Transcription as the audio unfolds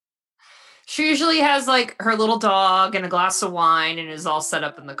She usually has like her little dog and a glass of wine and is all set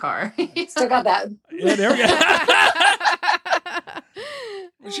up in the car. Still got that. Yeah, there we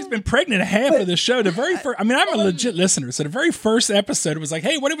go. She's been pregnant half of the show. The very first, I mean, I'm a legit listener. So the very first episode was like,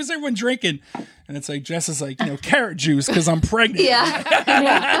 hey, what was everyone drinking? And it's like, Jess is like, carrot juice because I'm pregnant. Yeah.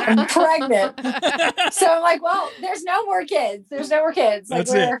 Yeah, I'm pregnant. So I'm like, well, there's no more kids. Like,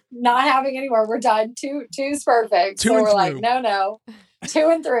 That's we're not having any more. We're done. Two's perfect. Two so and we're through. like, no. 2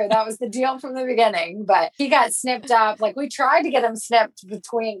 and through. That was the deal from the beginning. But he got snipped up. Like we tried to get him snipped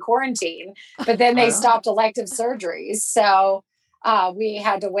between quarantine, but then they stopped elective surgeries. So we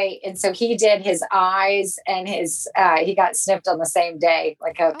had to wait. And so he did his eyes and he got snipped on the same day,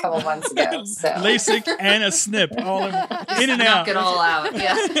 like a couple months ago. So LASIK and a snip, all in and Knock out. it all out.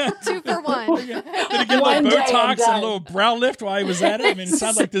 Yeah. 2 for 1. Did he get like One day Botox and and done. a little brow lift while he was at it? I mean, it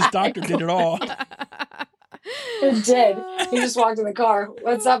sounds like this doctor did it all. it did. He just walked in the car.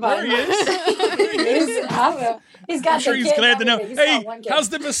 What's up, There hon? he is. I don't know. He's got I'm sure the he's kid glad and to know. everything. He's Hey, got one kid. how's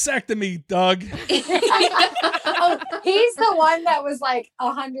the vasectomy, Doug? Oh, he's the one that was like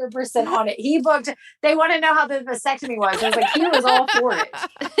 100% on it. He booked. They want to know how the vasectomy was. I was like, he was all for it.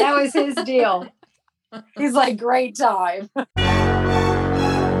 That was his deal. He's like, great time.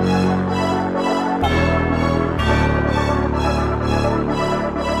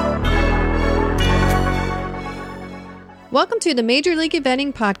 Welcome to the Major League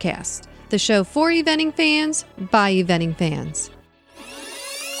Eventing Podcast, the show for eventing fans by eventing fans.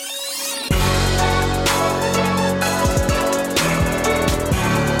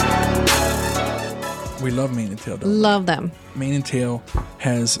 We love Mane and Tail, don't we? Love them. Mane and Tail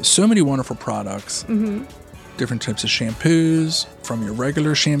has so many wonderful products. Mm-hmm. Different types of shampoos, from your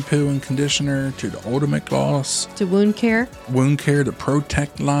regular shampoo and conditioner to the Ultimate Gloss, To wound care. wound care, the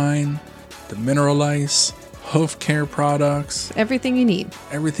Protect line, the Mineral Ice, hoof care products, Everything you need.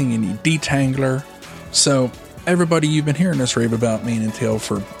 everything you need, detangler. So everybody, you've been hearing us rave about Mane and Tail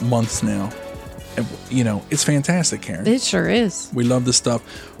for months now. And, it's fantastic, Karen. It sure is. We love this stuff.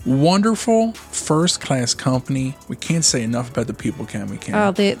 Wonderful first-class company. We can't say enough about the people, can we, Karen?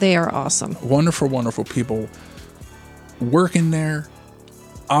 Oh, they are awesome. Wonderful, wonderful people working there,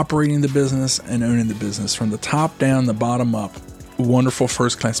 operating the business and owning the business from the top down, the bottom up. Wonderful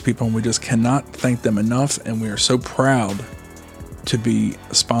first-class people, and we just cannot thank them enough, and we are so proud to be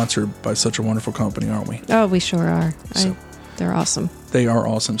sponsored by such a wonderful company, aren't we? Oh, we sure are. So- They're awesome. They are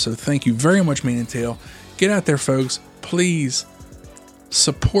awesome. So thank you very much, Mane and Tail. Get out there, folks. Please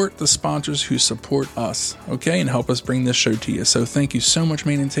support the sponsors who support us, okay, and help us bring this show to you. So thank you so much,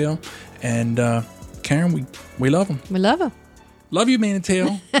 Mane and Tail. And Karen, we love them. We love them. Love you, Mane and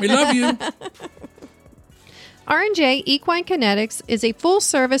Tail. We love you. R&J Equine Kinetics is a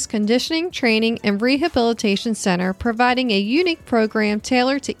full-service conditioning, training, and rehabilitation center providing a unique program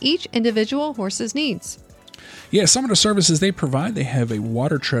tailored to each individual horse's needs. Yeah, some of the services they provide, they have a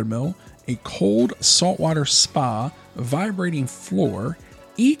water treadmill, a cold saltwater spa, vibrating floor,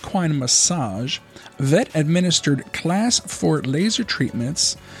 equine massage, vet-administered Class 4 laser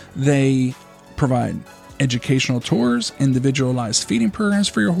treatments. They provide educational tours, individualized feeding programs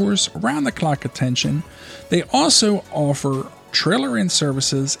for your horse, round-the-clock attention. They also offer trailer-in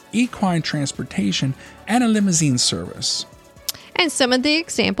services, equine transportation, and a limousine service. And some of the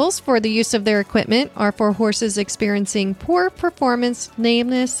examples for the use of their equipment are for horses experiencing poor performance,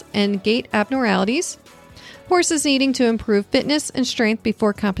 lameness, and gait abnormalities, horses needing to improve fitness and strength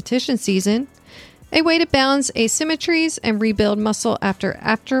before competition season, a way to balance asymmetries and rebuild muscle after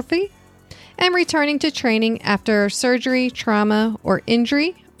atrophy, and returning to training after surgery, trauma, or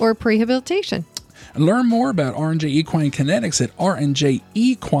injury, or prehabilitation. Learn more about R&J Equine Kinetics at R&J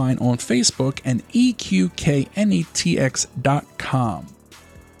Equine on Facebook and EQKNETX.com.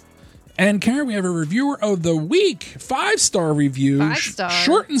 And Karen, we have a reviewer of the week. 5-star review. 5-star.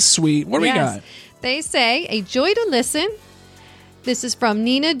 Short and sweet. What do we got? They say, a joy to listen. This is from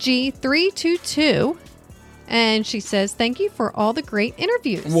Nina G322. And she says, thank you for all the great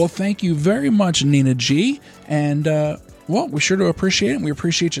interviews. Well, thank you very much, Nina G. And, we sure do appreciate it. We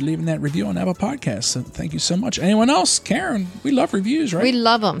appreciate you leaving that review on Apple Podcasts. So thank you so much. Anyone else? Karen, we love reviews, right? We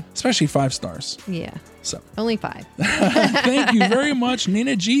love them. Especially 5 stars. Yeah. So Only 5. thank you very much,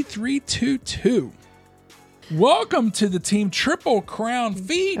 Nina G322. Welcome to the team Triple Crown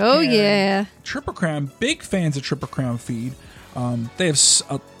Feed. Oh, Karen. yeah. Triple Crown, big fans of Triple Crown Feed. They have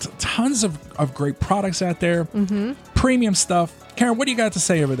tons of great products out there, premium stuff. Karen, what do you got to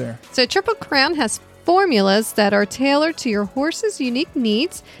say over there? So Triple Crown has formulas that are tailored to your horse's unique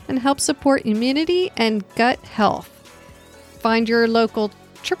needs and help support immunity and gut health. Find your local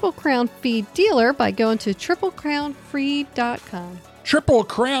Triple Crown Feed dealer by going to triplecrownfeed.com.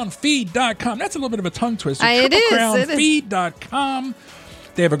 TripleCrownFeed.com. That's a little bit of a tongue twister. It is. TripleCrownFeed.com.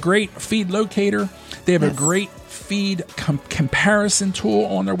 They have a great feed locator. They have a great feed comparison tool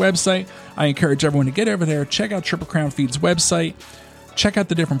on their website. I encourage everyone to get over there, check out Triple Crown Feed's website, check out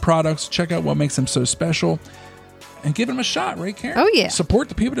the different products, check out what makes them so special, and give them a shot, right, Karen? Oh, yeah. Support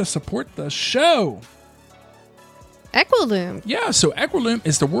the people to support the show. Equilume. Yeah, so Equilume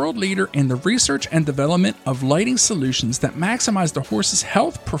is the world leader in the research and development of lighting solutions that maximize the horse's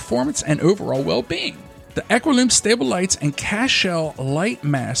health, performance, and overall well-being. The Equilume stable lights and cast shell light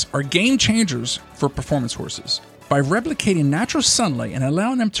masts are game changers for performance horses. By replicating natural sunlight and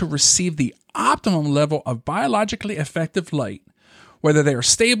allowing them to receive the optimum level of biologically effective light, whether they are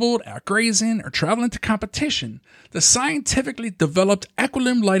stabled, out grazing, or traveling to competition, the scientifically developed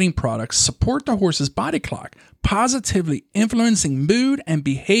Equilume lighting products support the horse's body clock, positively influencing mood and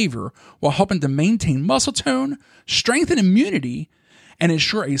behavior while helping to maintain muscle tone, strengthen immunity, and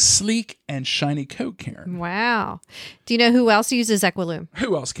ensure a sleek and shiny coat, Karen. Wow. Do you know who else uses Equilume?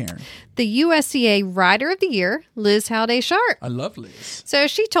 Who else, Karen? The USCA Rider of the Year, Liz Howday-Sharp. I love Liz. So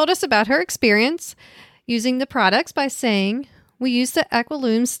she told us about her experience using the products by saying, "We used the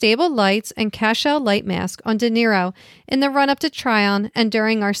Equilume stable lights and cast shell light mask on De Niro in the run-up to Tryon and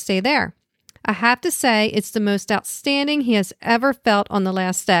during our stay there. I have to say it's the most outstanding he has ever felt on the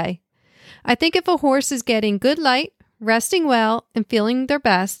last day. I think if a horse is getting good light, resting well, and feeling their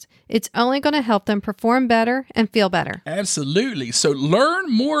best, it's only going to help them perform better and feel better." Absolutely. So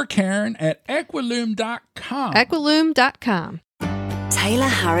learn more, Karen, at Equilume.com. Equilume.com. Taylor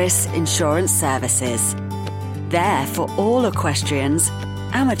Harris Insurance Services. There for all equestrians,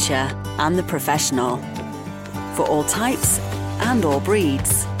 amateur and the professional. For all types and all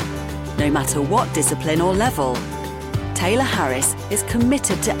breeds. No matter what discipline or level, Taylor Harris is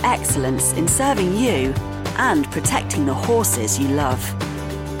committed to excellence in serving you and protecting the horses you love.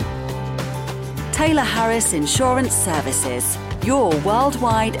 Taylor Harris Insurance Services, your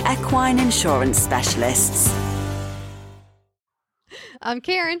worldwide equine insurance specialists. I'm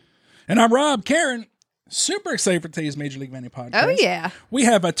Karen. And I'm Rob. Karen, super excited for today's Major League Vending podcast. Oh, yeah. We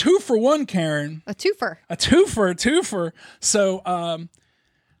have a 2-for-1, Karen. A twofer. A twofer. So,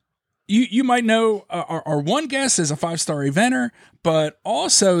 you might know our one guest is a 5-star eventer, but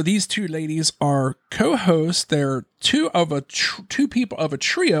also these two ladies are co-hosts. They're two people of a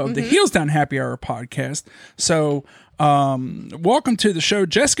trio of the Heels Down Happy Hour podcast. So, welcome to the show,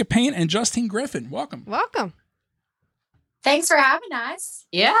 Jessica Payne and Justine Griffin. Welcome. Thanks for having us.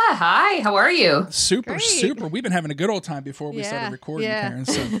 Yeah. Hi. How are you? Super. We've been having a good old time before we started recording, Karen.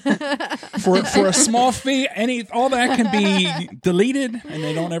 So for a small fee, all that can be deleted, and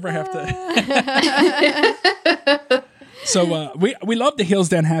they don't ever have to. So we love the Heels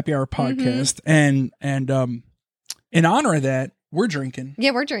Down Happy Hour podcast, and in honor of that, we're drinking. Yeah,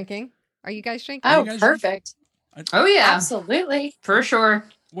 we're drinking. Are you guys drinking? Oh, perfect. Oh yeah, absolutely, for sure.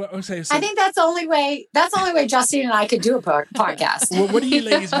 Well, okay, I think that's the only way. That's the only way Justine and I could do a podcast. What are you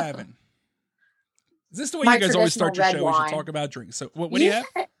ladies having? Is this the way you guys always start your show? We should talk about drinks. So, what do you have?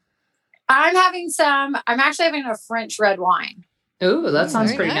 I'm actually having a French red wine. Ooh, that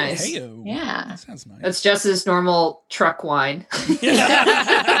sounds pretty nice. nice. Hey-o. Yeah, that sounds nice. It's just his normal truck wine.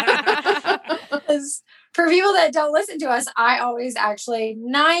 For people that don't listen to us, I always actually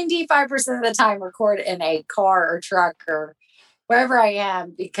 95% of the time record in a car or truck or wherever I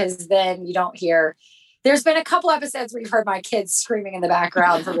am, because then you don't hear. There's been a couple episodes where you've heard my kids screaming in the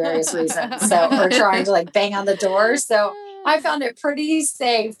background for various reasons. So we're trying to bang on the door. So I found it pretty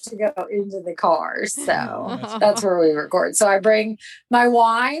safe to go into the car. So that's where we record. So I bring my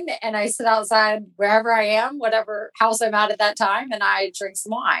wine and I sit outside wherever I am, whatever house I'm at that time, and I drink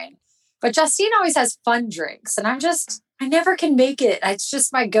some wine. But Justine always has fun drinks, and I never can make it. It's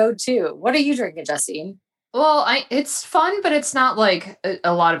just my go-to. What are you drinking, Justine? Well, it's fun, but it's not like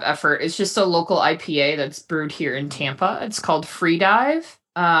a lot of effort. It's just a local IPA that's brewed here in Tampa. It's called Free Dive.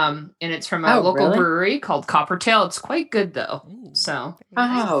 And it's from a local brewery called Coppertail. It's quite good though. Ooh. So.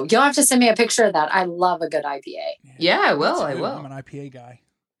 Oh, you'll have to send me a picture of that. I love a good IPA. Yeah, I will. I'm an IPA guy.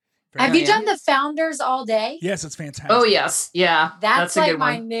 Have you done the Founders all day? Yes, it's fantastic. Oh, yes. Yeah. That's a like good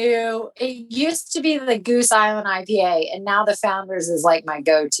my one. it used to be the Goose Island IPA, and now the Founders is like my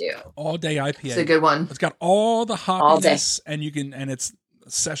go-to. All day IPA. It's a good one. It's got all the hoppiness, and it's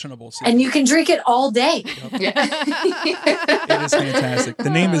sessionable. So and you can drink it all day. Yeah. It is fantastic. The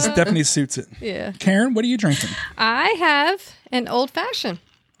name definitely suits it. Yeah. Karen, what are you drinking? I have an old fashioned.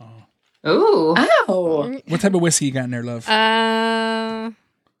 Ooh. Oh. What type of whiskey you got in there, love?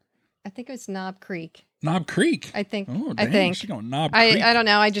 I think it was Knob Creek. Knob Creek. I think. Oh, I dang, think. she's going Knob Creek. I don't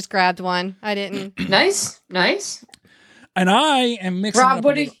know. I just grabbed one. I didn't. Nice. And I am mixing Rob, up.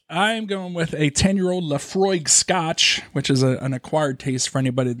 what do you- I am going with a 10-year-old Lafroig Scotch, which is an acquired taste for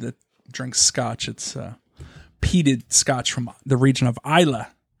anybody that drinks Scotch. It's peated Scotch from the region of Islay.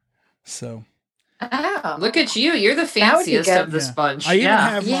 So Oh. Look at you. You're the That would be fanciest good. of this Yeah. bunch. I even yeah.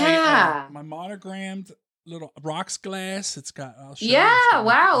 have Yeah. my monogrammed little rocks glass. It's got. I'll show you. Yeah, It's got-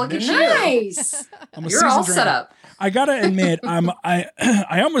 wow, look at you. Nice. I'm a You're all seasoned set drinker. up. I gotta admit,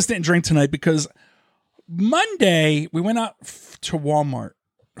 I almost didn't drink tonight because Monday we went out to Walmart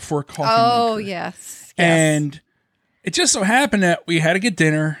for a coffee Oh, maker. yes. And it just so happened that we had to get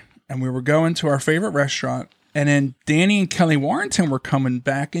dinner and we were going to our favorite restaurant. And then Danny and Kelly Warrington were coming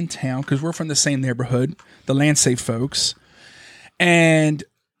back in town because we're from the same neighborhood, the Lansay folks. And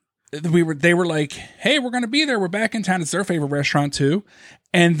they were like, hey, we're going to be there. We're back in town. It's their favorite restaurant too.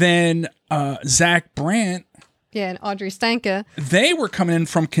 And then Zach Brandt, Yeah, and Audrey Stanka. they were coming in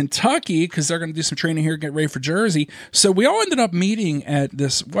from Kentucky because they're going to do some training here, get ready for Jersey. So we all ended up meeting at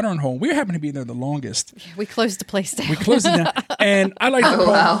this watering hole. We happened to be there the longest. We closed the place down. We closed it down, and I like to call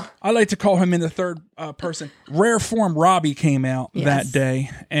wow. I like to call him in the third person. Rare form Robbie came out Yes. that day,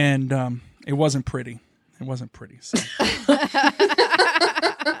 and it wasn't pretty. It wasn't pretty. So.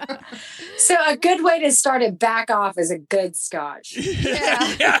 So a good way to start it back off is a good Scotch. Yeah.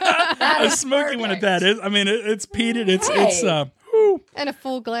 That a is smoky one at that. I mean, it's peated. It's Hey. whew. And a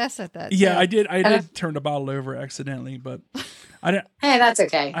full glass at that. Yeah, too. I did turn the bottle over accidentally, but I didn't. Hey, that's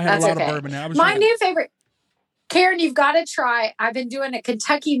okay. I had That's a lot okay. of bourbon now. I was My drinking- new favorite, Karen, you've got to try. I've been doing a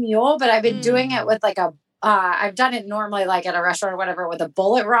Kentucky Mule, but I've been doing it with like a. I've done it normally like at a restaurant or whatever with a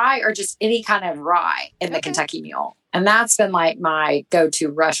bullet rye or just any kind of rye in the Okay. Kentucky Mule, and that's been like my go-to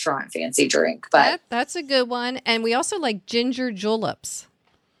restaurant fancy drink. But That's a good one. And we also like ginger juleps.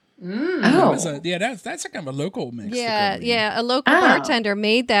 oh, that's a kind of a local mix. Yeah, yeah. A local Oh. bartender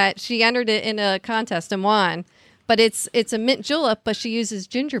made that. She entered it in a contest and won. But it's a mint julep, but she uses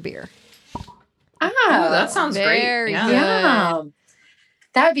ginger beer. oh, that sounds Very great. good. yum.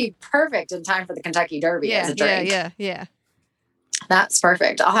 That'd be perfect in time for the Kentucky Derby as Yeah, a drink. yeah. That's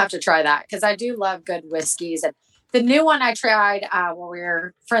perfect. I'll have to try that because I do love good whiskeys. And the new one I tried when we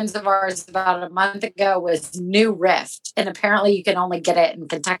were friends of ours about a month ago was New Rift. And apparently you can only get it in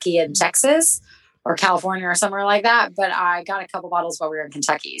Kentucky and Texas or California or somewhere like that. But I got a couple bottles while we were in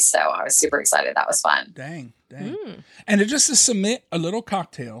Kentucky. So I was super excited. That was fun. Dang. Mm. And just to submit a little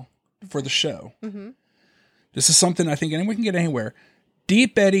cocktail for the show. Mm-hmm. This is something I think anyone can get anywhere.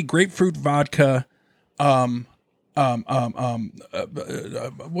 Deep Eddy grapefruit vodka.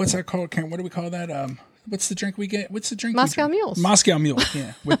 What's that called? Karen, what do we call that? What's the drink we get? What's the drink? Moscow we drink? Mules. Moscow Mule.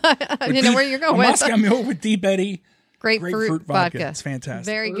 Yeah. With, I didn't know where you're going a with. Moscow Mule with Deep Eddy Grapefruit vodka. It's fantastic.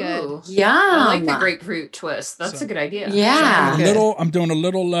 Very good. Ooh. Yum. I like the grapefruit twist. That's So- a good idea. Yeah. I'm doing a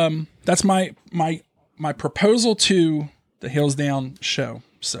little. That's my proposal to the Hillsdown show.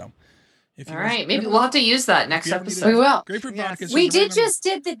 So, if All right. Maybe we'll have to use that next you ever need episode. We will. grapefruit Yes. vodka. is We just did right on- just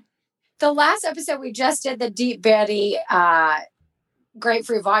did the last episode. We just did the Deep Betty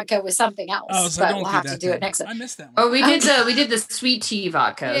grapefruit vodka with something else. Oh, so but don't we'll have to that do then. it next. I missed that one. Oh, we did the sweet tea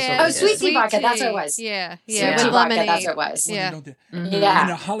vodka. is what Yeah. we Oh, sweet did. tea vodka, that's what it tea. was. Yeah, Sweet yeah. tea With vodka, lemonade. that's what it was. Well, Yeah. don't do- Mhm. Yeah.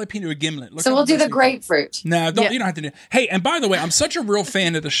 And a jalapeno gimlet. Look So up we'll do this the week. grapefruit. No, don't. Yeah. You don't have to do. Hey, and by the way, I'm such a real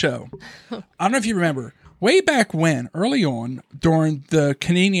fan of the show. I don't know if you remember, way back when, early on during the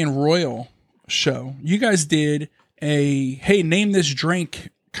Canadian Royal show, you guys did a hey, name this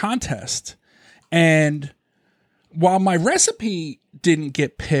drink contest, and while my recipe didn't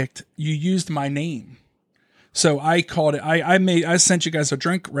get picked, you used my name. So I called it. I sent you guys a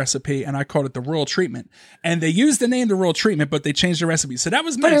drink recipe, and I called it the Royal Treatment. And they used the name the Royal Treatment, but they changed the recipe. So that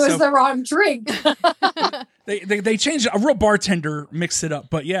was me. But it was So the wrong drink. they changed it. A real bartender mixed it up.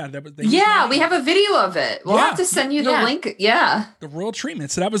 But yeah, they used my Yeah, name. we have a video of it. We'll Yeah. have to send you the Yeah. link. Yeah. the Royal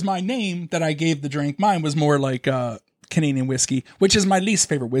Treatment. So that was my name that I gave the drink. Mine was more like Canadian whiskey, which is my least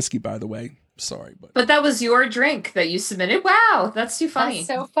favorite whiskey, by the way. Sorry, But that was your drink that you submitted. Wow, that's too funny. That's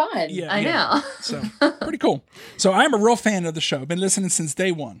so fun. yeah, I yeah. know. So pretty cool. So I'm a real fan of the show. I've been listening since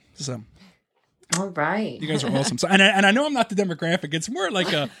day one. So All right. you guys are awesome. So and I know I'm not the demographic. It's more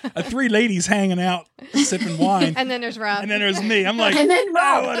like a three ladies hanging out sipping wine, And then there's Rob. and then there's me. I'm like, And then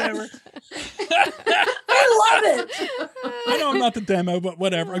Rob. whatever. I love it. I know I'm not the demo, but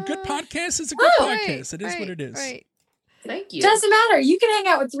whatever. A good podcast is a good podcast. It is what it is. Right. Thank you. Doesn't matter. You can hang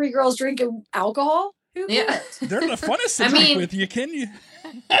out with three girls drinking alcohol. Who Yeah. cares? They're the funnest to I drink mean- with. You can you.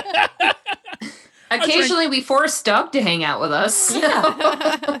 Occasionally, we force Doug to hang out with us.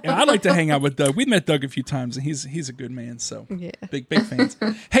 Yeah. Yeah, like to hang out with Doug. We met Doug a few times, and he's a good man. So big fans.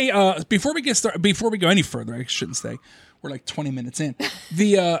 Hey, before we get started, before we go any further, I shouldn't say. We're like 20 minutes in.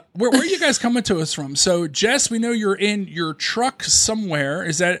 The where are you guys coming to us from? So Jess, we know you're in your truck somewhere.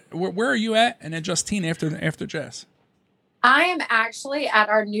 Is that where are you at? And then Justine after Jess. I am actually at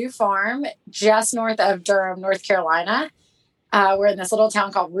our new farm just north of Durham, North Carolina. We're in this little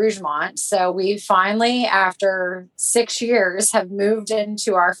town called Rougemont. So we finally, after 6 years, have moved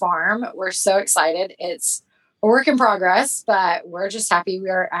into our farm. We're so excited. It's a work in progress, but we're just happy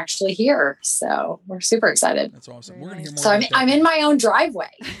we are actually here. So we're super excited. That's awesome. We're going to hear more. So I'm in my own driveway.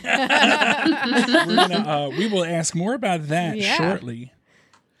 We will ask more about that shortly.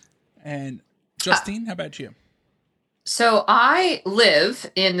 And Justine, how about you? So I live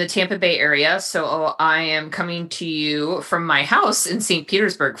in the Tampa Bay area. So I am coming to you from my house in St.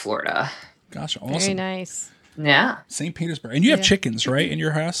 Petersburg, Florida. Gosh, awesome. Very nice. Yeah. St. Petersburg. And you have chickens, right, in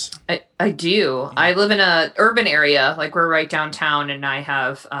your house? I do. Yeah. I live in an urban area, like we're right downtown, and I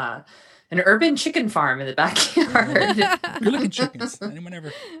have an urban chicken farm in the backyard. Good looking chickens. Anyone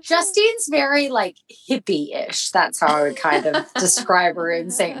ever? Justine's very like hippie-ish. That's how I would kind of describe her in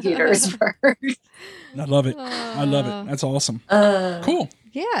St. Petersburg. I love it. I love it. That's awesome. Cool.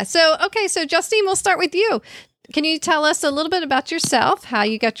 Yeah. So Justine, we'll start with you. Can you tell us a little bit about yourself, how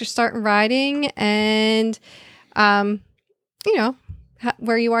you got your start in riding, and, where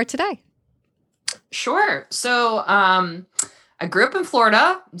you are today? Sure. So I grew up in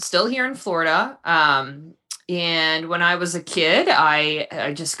Florida. I'm still here in Florida. And when I was a kid,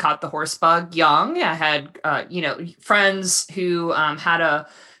 I just caught the horse bug young. I had, friends who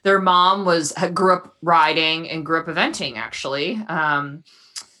their mom grew up riding and grew up eventing, actually.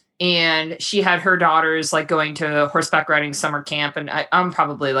 And she had her daughters like going to horseback riding summer camp. And I'm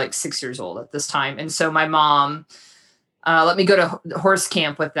probably like 6 years old at this time. And so my mom let me go to horse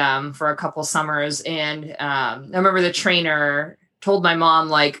camp with them for a couple summers. And I remember the trainer told my mom,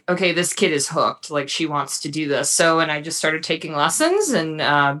 like, okay, this kid is hooked. Like, she wants to do this. So, and I just started taking lessons, and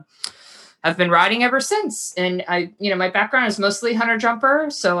I've been riding ever since. And my background is mostly hunter jumper.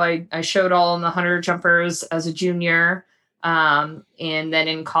 So I showed all in the hunter jumpers as a junior. And then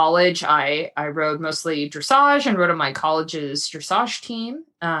in college, I rode mostly dressage and rode on my college's dressage team.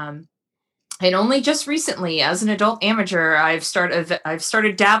 And only just recently, as an adult amateur, I've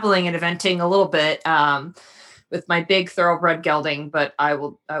started dabbling in eventing a little bit with my big thoroughbred gelding. But I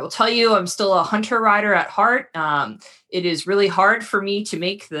will tell you, I'm still a hunter rider at heart. It is really hard for me to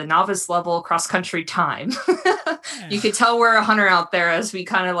make the novice level cross country time. You could tell we're a hunter out there as we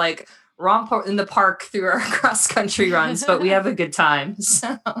kind of like romp in the park through our cross country runs, but we have a good time.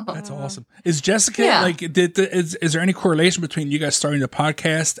 So. That's awesome. Is Jessica is there any correlation between you guys starting the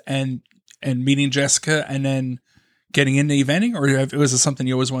podcast and meeting Jessica and then getting into eventing, or was it something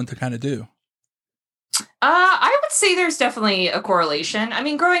you always wanted to kind of do? I would say there's definitely a correlation. I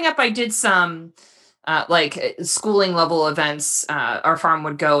mean, growing up, I did some schooling level events. Our farm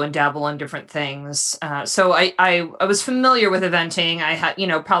would go and dabble in different things. So I was familiar with eventing. I had,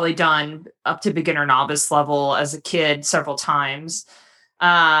 probably done up to beginner novice level as a kid several times.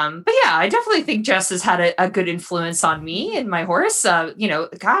 But yeah, I definitely think Jess has had a good influence on me and my horse. I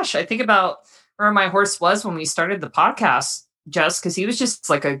think about where my horse was when we started the podcast, Jess, because he was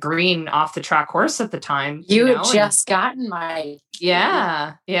just like a green off the track horse at the time. You had just gotten my...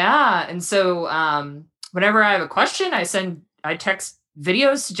 Yeah. And so whenever I have a question, I text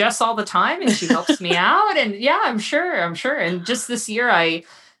videos to Jess all the time, and she helps me out. And yeah, I'm sure. And just this year, I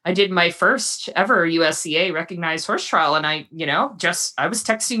did my first ever USCA recognized horse trial, and I was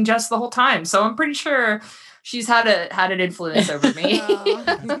texting Jess the whole time. So I'm pretty sure she's had an influence over me.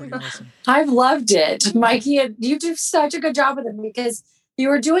 That's pretty awesome. I've loved it, Mikey. You do such a good job with it, because you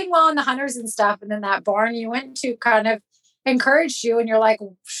were doing well in the hunters and stuff, and then that barn you went to kind of encouraged you, and you're like,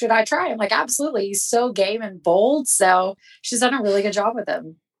 should I try? I'm like, absolutely. He's so game and bold. So she's done a really good job with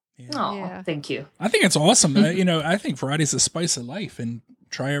him. Oh, thank you. I think it's awesome. I think variety is the spice of life, and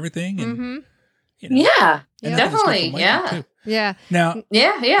try everything. And definitely. Yeah. Now,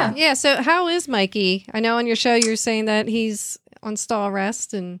 yeah. So how is Mikey? I know on your show you're saying that he's on stall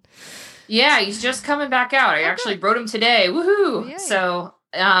rest, and he's just coming back out. I actually rode him today. Woohoo! Yay. So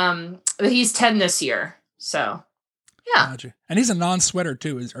he's 10 this year. So. Yeah. Gotcha. And he's a non-sweater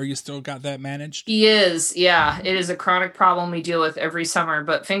too. Are you still got that managed? He is. Yeah. It is a chronic problem we deal with every summer,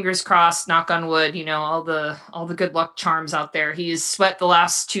 but fingers crossed, knock on wood, all the good luck charms out there. He's sweat the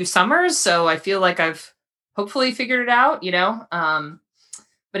last 2 summers. So I feel like I've hopefully figured it out,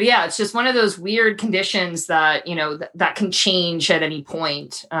 but yeah, it's just one of those weird conditions that, that can change at any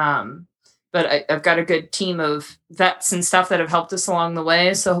point. but I've got a good team of vets and stuff that have helped us along the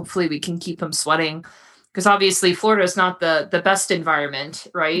way. So hopefully we can keep him sweating. Because obviously Florida is not the best environment,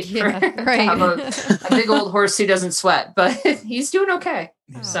 right? Yeah, to right. have a big old horse who doesn't sweat, but he's doing okay.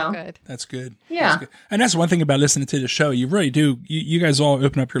 Yeah. So Good. That's good. Yeah. That's good. And that's one thing about listening to the show. You really do. You guys all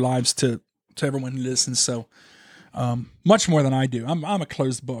open up your lives to everyone who listens. So much more than I do. I'm a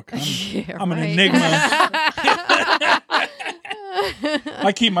closed book. I'm an enigma.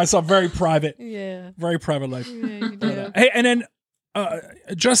 I keep myself very private. Yeah. Very private life. Yeah, you do. Hey, and then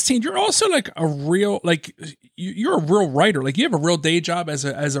Justine, you're also like a real, like you're a real writer. Like you have a real day job as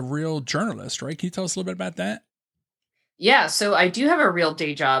a real journalist, right? Can you tell us a little bit about that? yeah, so I do have a real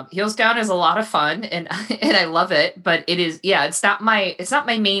day job. Heels Down is a lot of fun and I love it, but it's not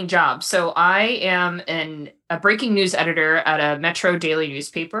my main job. So I am a breaking news editor at a Metro daily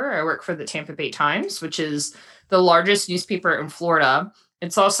newspaper. I work for the Tampa Bay Times, which is the largest newspaper in Florida.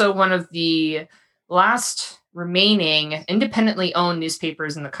 It's also one of the last remaining independently owned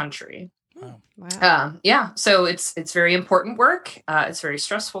newspapers in the country. Wow. So it's very important work. It's very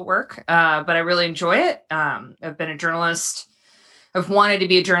stressful work, but I really enjoy it. I've been a journalist. I've wanted to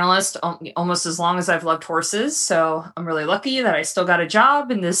be a journalist almost as long as I've loved horses. So I'm really lucky that I still got a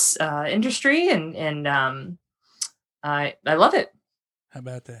job in this industry, and I love it. How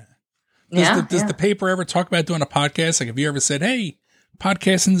about that? Does the paper ever talk about doing a podcast? Like, have you ever said, "Hey,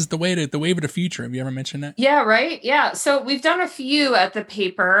 podcasting is the wave of the future"? Have you ever mentioned that? Yeah, right. Yeah. So we've done a few at the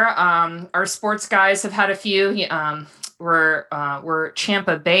paper. Our sports guys have had a few. We're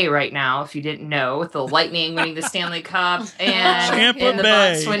Tampa Bay right now, if you didn't know, with the Lightning winning the Stanley Cup and the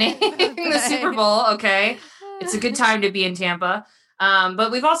Bucks winning the Super Bowl. Okay. It's a good time to be in Tampa.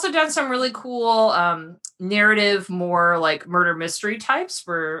 But we've also done some really cool narrative, more like murder mystery types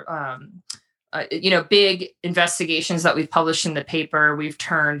where big investigations that we've published in the paper, we've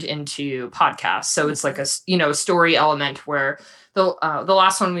turned into podcasts. So it's like a story element where the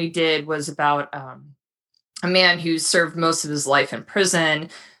last one we did was about a man who served most of his life in prison.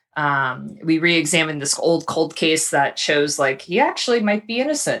 We re-examined this old cold case that shows like he actually might be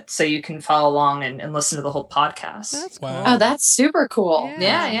innocent. So you can follow along and listen to the whole podcast. That's Wow. cool. Oh, that's super cool.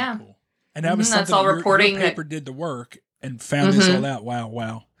 Yeah. Cool. And that was That's something all that reporting your paper did the work and found this all out.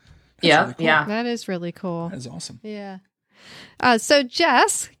 Wow. That's really cool. Yeah. That is really cool. That is awesome. Yeah. So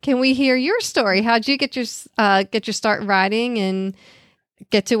Jess, can we hear your story? How'd you get your start writing and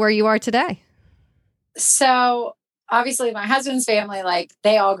get to where you are today? So obviously my husband's family, like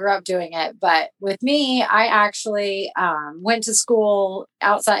they all grew up doing it. But with me, I actually went to school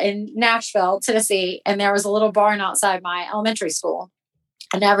outside in Nashville, Tennessee, and there was a little barn outside my elementary school.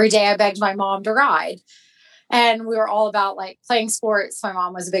 And every day I begged my mom to ride. And we were all about like playing sports. My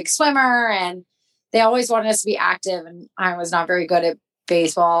mom was a big swimmer and they always wanted us to be active. And I was not very good at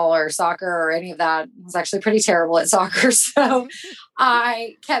baseball or soccer or any of that. I was actually pretty terrible at soccer. So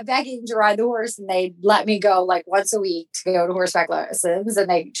I kept begging to ride the horse and they'd let me go like once a week to go to horseback lessons. And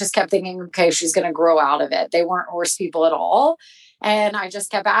they just kept thinking, okay, she's going to grow out of it. They weren't horse people at all. And I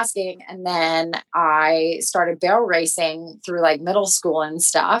just kept asking. And then I started barrel racing through like middle school and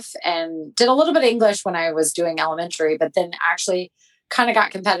stuff and did a little bit of English when I was doing elementary, but then actually kind of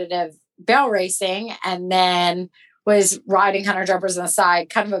got competitive barrel racing and then was riding hunter jumpers on the side,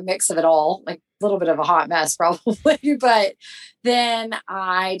 kind of a mix of it all, like a little bit of a hot mess probably. But then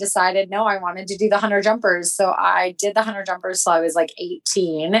I decided, no, I wanted to do the hunter jumpers. So I did the hunter jumpers till I was like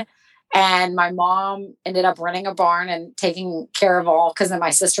 18. And my mom ended up renting a barn and taking care of all, because then my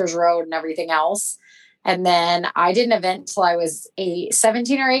sisters rode and everything else. And then I did an event till I was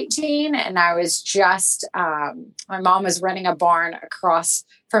 17 or 18. And I was just, my mom was renting a barn across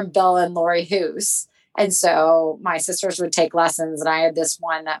from Bill and Lori Hoos. And so my sisters would take lessons. And I had this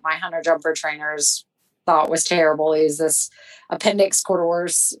one that my hunter jumper trainers thought was terrible. He was this appendix quarter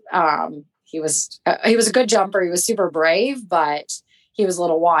horse. He was a good jumper. He was super brave, but he was a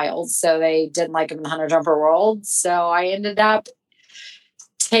little wild. So they didn't like him in the hunter jumper world. So I ended up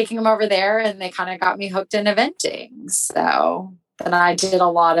taking him over there and they kind of got me hooked in eventing. So then I did a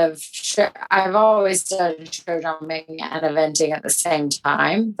lot of, I've always done show jumping and eventing at the same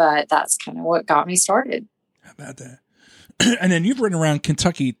time, but that's kind of what got me started. How about that? And then you've ridden around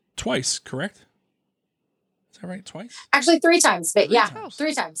Kentucky twice, correct? Is that right? Twice? Actually 3 times, but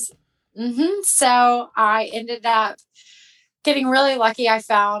three times. So I ended up getting really lucky. I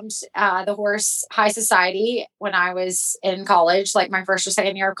found the horse High Society when I was in college, like my first or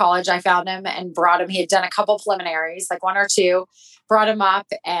second year of college. I found him and brought him. He had done a couple preliminaries, like 1 or 2, brought him up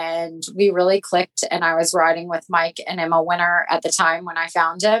and we really clicked. And I was riding with Mike and Emma Winter at the time when I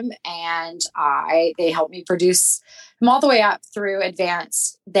found him. And they helped me produce I'm all the way up through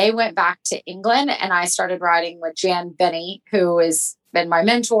advanced. They went back to England and I started riding with Jan Benny, who has been my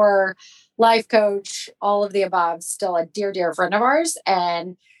mentor, life coach, all of the above, still a dear, dear friend of ours.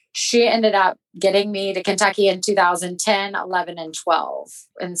 And she ended up getting me to Kentucky in 2010, 11, and 12.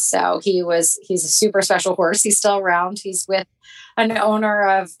 And so he's a super special horse. He's still around. He's with an owner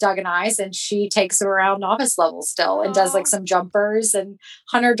of Doug and I's, and she takes him around novice level still and does like some jumpers and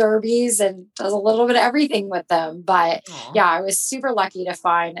hunter derbies and does a little bit of everything with them. But yeah, I was super lucky to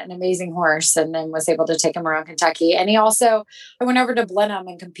find an amazing horse and then was able to take him around Kentucky. And I went over to Blenheim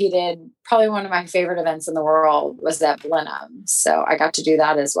and competed. Probably one of my favorite events in the world was at Blenheim. So I got to do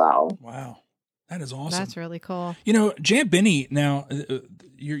that as well. Wow. That is awesome. That's really cool. You know, Jan Benny, now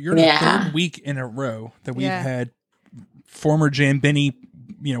you're the third week in a row that we've had former Jan Benny,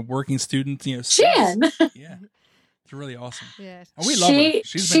 working students, Jan. Yeah. It's really awesome. Yeah. And we love her.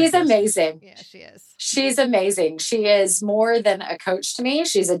 She's amazing. Yeah, she is. She's amazing. She is more than a coach to me.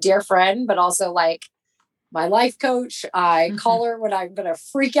 She's a dear friend, but also like my life coach. I call her when I'm going to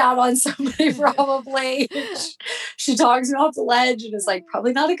freak out on somebody probably. She talks me off the ledge and is like,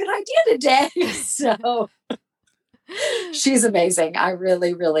 probably not a good idea today. So she's amazing. I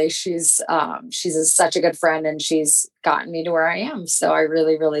really, really, she's such a good friend and she's gotten me to where I am. So I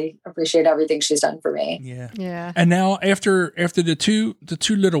really, really appreciate everything she's done for me. Yeah. Yeah. And now after the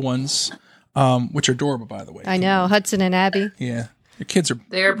two little ones, which are adorable, by the way. I know. Hudson and Abby. Yeah. Your kids are...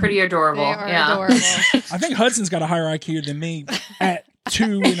 They are pretty adorable. They are adorable. I think Hudson's got a higher IQ than me at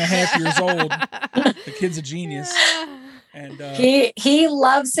 2.5 years old. The kid's a genius. And he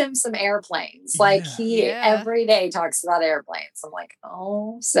loves him some airplanes. Like every day talks about airplanes. I'm like,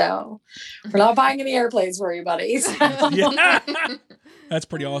 so we're not buying any airplanes for you, buddies. Yeah. That's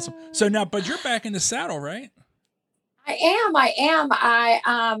pretty awesome. So now, but you're back in the saddle, right? I am. I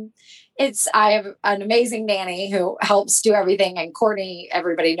have an amazing nanny who helps do everything. And Courtney,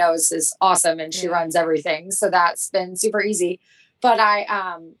 everybody knows, is awesome. And she runs everything. So that's been super easy. But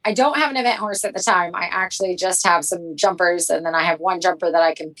I don't have an event horse at the time. I actually just have some jumpers. And then I have one jumper that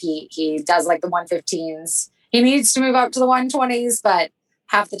I compete. He does like the 115s. He needs to move up to the 120s. But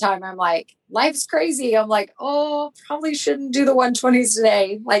half the time I'm like, life's crazy. I'm like, probably shouldn't do the 120s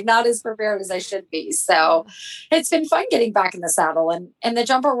today. Like not as prepared as I should be. So it's been fun getting back in the saddle. And in the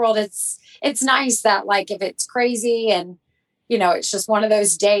jumper world, it's nice that like if it's crazy and, it's just one of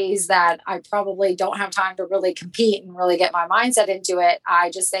those days that I probably don't have time to really compete and really get my mindset into it.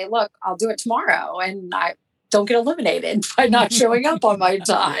 I just say, look, I'll do it tomorrow. And I don't get eliminated by not showing up on my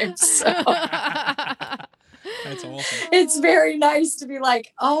time. So that's awesome. It's very nice to be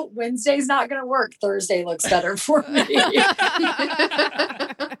like, Wednesday's not going to work. Thursday looks better for me.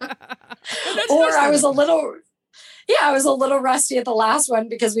 Or I was a little rusty at the last one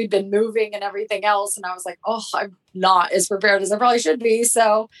because we'd been moving and everything else. And I was like, I'm not as prepared as I probably should be.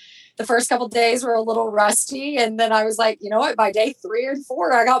 So the first couple of days were a little rusty. And then I was like, you know what, by day 3 and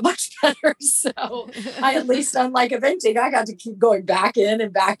 4, I got much better. So I at least, unlike eventing, I got to keep going back in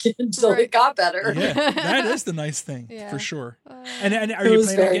until it got better. Yeah, that is the nice thing for sure. And are you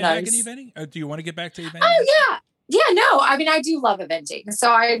planning on getting back in eventing? Or do you want to get back to eventing? Oh, yeah. Yeah, no, I mean, I do love eventing.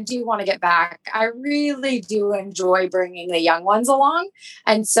 So I do want to get back. I really do enjoy bringing the young ones along.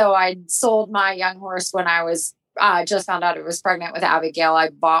 And so I sold my young horse when I was just found out I was pregnant with Abigail. I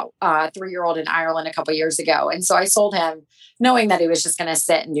bought a 3-year-old in Ireland a couple years ago. And so I sold him knowing that he was just going to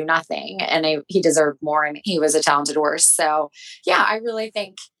sit and do nothing. And he deserved more. And he was a talented horse. So yeah, I really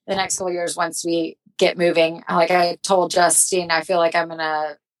think the next couple of years, once we get moving, like I told Justine, I feel like I'm in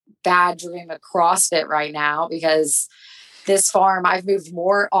a bad dream of CrossFit right now because this farm, I've moved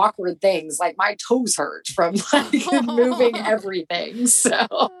more awkward things. Like my toes hurt from like moving everything. So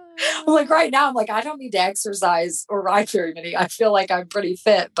like right now, I'm like, I don't need to exercise or ride very many. I feel like I'm pretty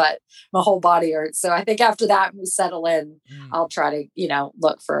fit, but my whole body hurts. So I think after that, when we settle in, I'll try to,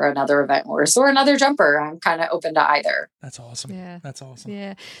 look for another event horse or another jumper. I'm kind of open to either. That's awesome. Yeah. That's awesome.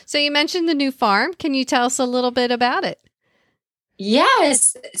 Yeah. So you mentioned the new farm. Can you tell us a little bit about it?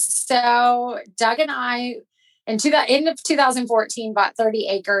 Yes. So Doug and I, end of 2014, bought 30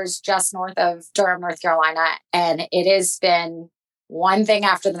 acres just north of Durham, North Carolina. And it has been one thing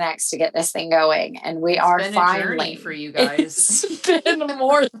after the next to get this thing going. And we are finally, for you guys. It's been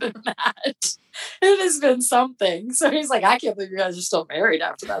more than that. It has been something. So he's like, I can't believe you guys are still married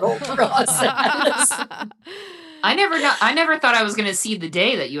after that whole process. I never thought I was going to see the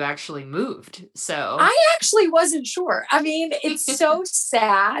day that you actually moved. So I actually wasn't sure. I mean, it's so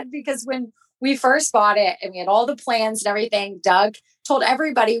sad because when we first bought it and we had all the plans and everything, Doug told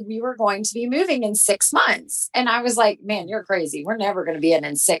everybody we were going to be moving in 6 months. And I was like, man, you're crazy. We're never going to be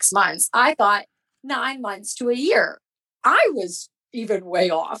in 6 months. I thought 9 months to a year. I was even way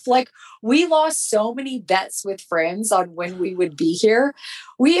off. Like, we lost so many bets with friends on when we would be here.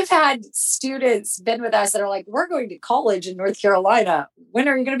 We have had students been with us that are like, we're going to college in North Carolina. When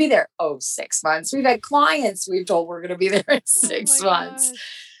are you going to be there? Oh, 6 months. We've had clients we've told we're going to be there in 6 months. Gosh.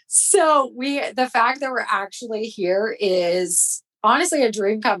 So the fact that we're actually here is honestly a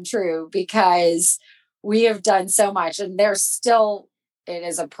dream come true, because we have done so much, and there's still, it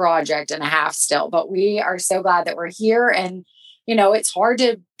is a project and a half still, but we are so glad that we're here. And it's hard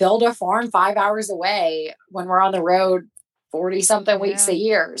to build a farm 5 hours away when we're on the road 40 something weeks a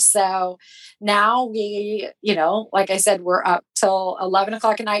year. So now we, like I said, we're up till 11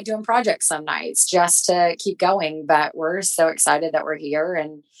 o'clock at night doing projects some nights just to keep going. But we're so excited that we're here,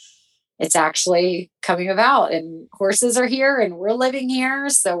 and it's actually coming about, and horses are here and we're living here.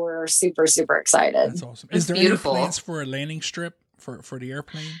 So we're super, super excited. That's awesome. Is there beautiful. Any plans for a landing strip for the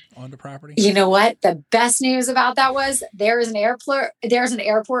airplane on the property? You know what? The best news about that was there's an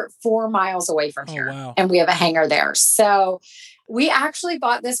airport 4 miles away from here. Wow. And we have a hangar there. So we actually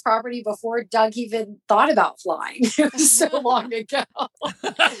bought this property before Doug even thought about flying. It was so long ago.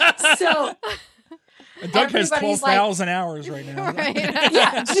 So Doug has 12,000 hours right now. Right.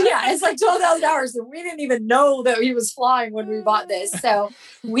 yeah, it's like 12,000 hours. And we didn't even know that he was flying when we bought this. So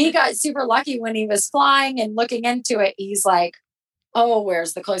we got super lucky when he was flying and looking into it. He's like, oh,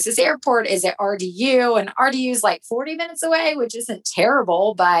 where's the closest airport? Is it RDU? And RDU is like 40 minutes away, which isn't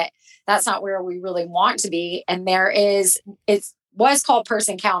terrible, but that's not where we really want to be. And it was called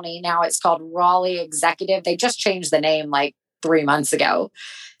Person County. Now it's called Raleigh Executive. They just changed the name like 3 months ago.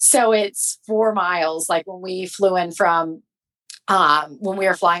 So it's 4 miles. Like when we flew in from, when we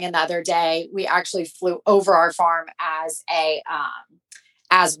were flying in the other day, we actually flew over our farm as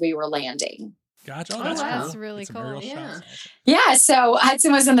we were landing. Gotcha. Oh, that's really cool. Yeah. So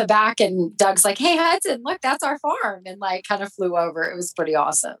Hudson was in the back, and Doug's like, "Hey, Hudson, look, that's our farm," and like kind of flew over. It was pretty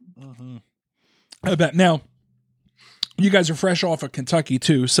awesome. Mm-hmm. I bet. Now, you guys are fresh off of Kentucky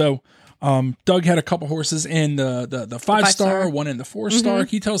too, so. Doug had a couple horses in the 5-star, one in the 4-star.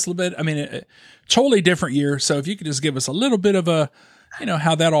 Can you tell us a little bit? I mean, totally different year. So if you could just give us a little bit of a,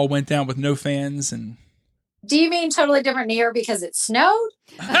 how that all went down with no fans and. Do you mean totally different year because it snowed?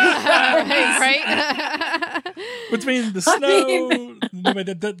 Right. Between the snow,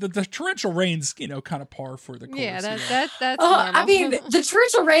 the torrential rains, kind of par for the course. Yeah, that's I mean, the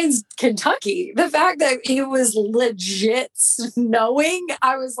torrential rains, Kentucky, the fact that it was legit snowing,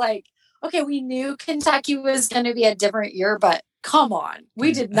 I was like, okay, we knew Kentucky was going to be a different year, but come on,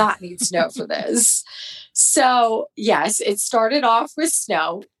 we did not need snow for this. So yes, it started off with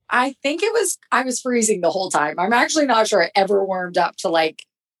snow. I think I was freezing the whole time. I'm actually not sure I ever warmed up to I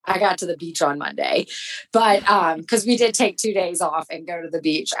got to the beach on Monday, but because we did take 2 days off and go to the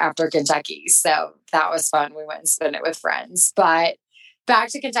beach after Kentucky. So that was fun. We went and spent it with friends, but back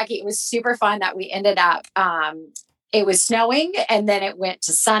to Kentucky, it was super fun that we ended up, it was snowing, and then it went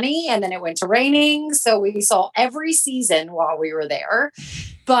to sunny, and then it went to raining. So we saw every season while we were there.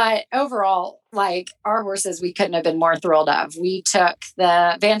 But overall, our horses, we couldn't have been more thrilled of. We took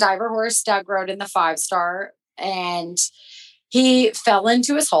the Van Diver horse Doug rode in the 5-star, and he fell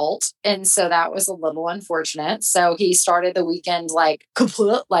into his holt. And so that was a little unfortunate. So he started the weekend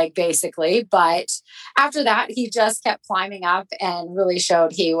basically. But after that, he just kept climbing up and really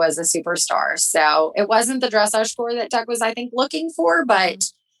showed he was a superstar. So it wasn't the dressage score that Doug was, I think, looking for. But at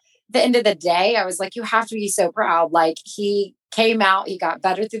the end of the day, I was like, you have to be so proud. He came out, he got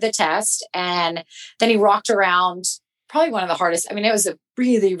better through the test, and then he rocked around probably one of the hardest. I mean, it was a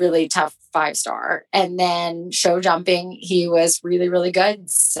really, really tough 5-star. And then show jumping, he was really, really good.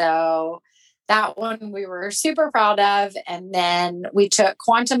 So that one we were super proud of. And then we took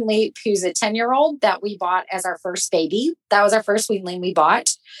Quantum Leap, who's a 10-year-old that we bought as our first baby. That was our first weanling we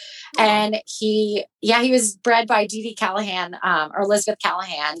bought. Oh. And he was bred by Dee Dee Callahan, or Elizabeth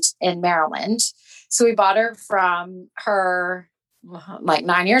Callahan in Maryland. So we bought her from her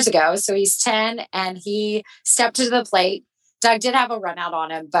 9 years ago. So he's 10, and he stepped to the plate. Doug did have a run out on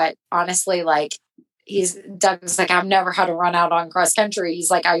him, but honestly, Doug's like, I've never had a run out on cross country. He's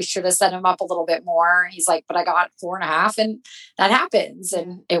like, I should have set him up a little bit more. He's like, but I got 4.5, and that happens.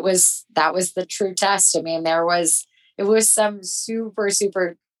 And that was the true test. I mean, it was some super,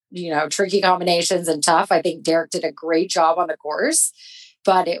 super, tricky combinations and tough. I think Derek did a great job on the course.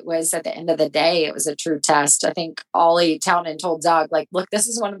 But it was, at the end of the day, it was a true test. I think Ollie Townend told Doug, look, this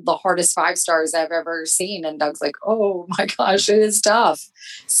is one of the hardest 5-stars I've ever seen. And Doug's like, oh my gosh, it is tough.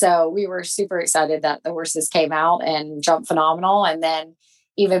 So we were super excited that the horses came out and jumped phenomenal. And then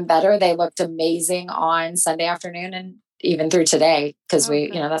even better, they looked amazing on Sunday afternoon and even through today, because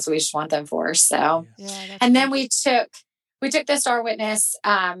that's what we just want them for. So, and then we took We took the Star Witness.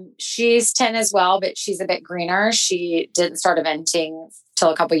 She's 10 as well, but she's a bit greener. She didn't start eventing till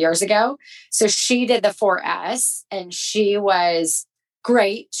a couple years ago. So she did the 4S and she was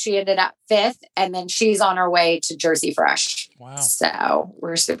great. She ended up 5th, and then she's on her way to Jersey Fresh. Wow. So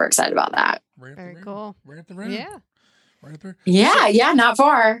we're super excited about that. Very cool. Right at the rim. Yeah. Right up there. Yeah, not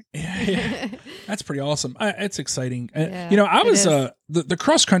far. Yeah. That's pretty awesome. It's exciting. Yeah, you know, I was the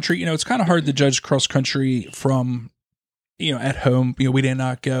cross country, you know, it's kind of hard to judge cross country from, you know, at home. You know, we did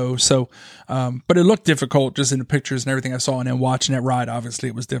not go. So, but it looked difficult just in the pictures and everything I saw. And then watching that ride, obviously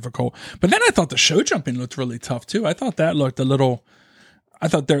it was difficult. But then I thought the show jumping looked really tough too. I thought that looked a little, I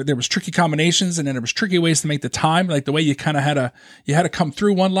thought there was tricky combinations, and then there was tricky ways to make the time, like the way you kind of had to come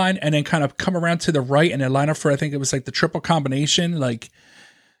through one line and then kind of come around to the right and then line up for, I think it was like the triple combination. Like,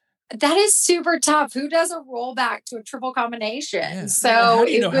 that is super tough. Who does a rollback to a triple combination? yeah. So how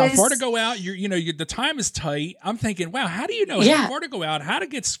do you know how far to go out? The time is tight. I'm thinking, wow, how do you know how far to go out? How to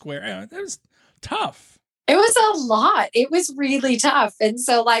get square? That was tough. It was a lot. It was really tough. And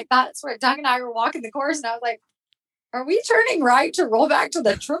so like, that's where Doug and I were walking the course, and I was like, are we turning right to roll back to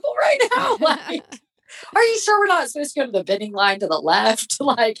the triple right now? Like, are you sure we're not supposed to go to the bending line to the left,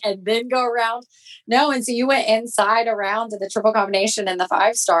 like, and then go around? No. And so you went inside around to the triple combination and the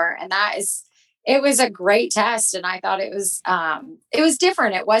 5-star. And it was a great test. And I thought it was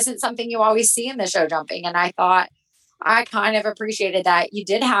different. It wasn't something you always see in the show jumping. And I thought I kind of appreciated that you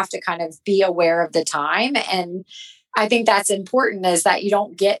did have to kind of be aware of the time. And I think that's important, is that you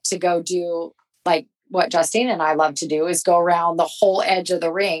don't get to go do like what Justine and I love to do, is go around the whole edge of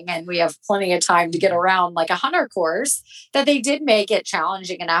the ring. And we have plenty of time to get around like a 100 course, that they did make it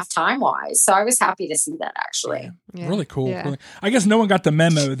challenging enough time wise. So I was happy to see that, actually. Yeah. Really cool. Yeah. Really. I guess no one got the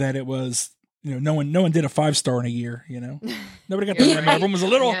memo that it was, you know, no one did a 5-star in a year, you know, nobody got the memo. Everyone was a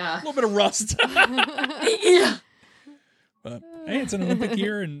little bit of rust. Yeah. But hey, it's an Olympic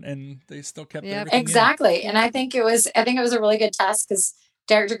year, and they still kept everything exactly. And I think it was a really good test, because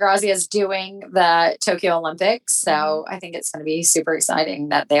Derek DeGrazia is doing the Tokyo Olympics. So I think it's going to be super exciting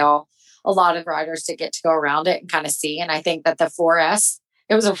that a lot of riders to get to go around it and kind of see. And I think that the 4S,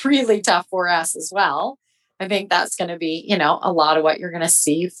 it was a really tough 4S as well. I think that's going to be, you know, a lot of what you're going to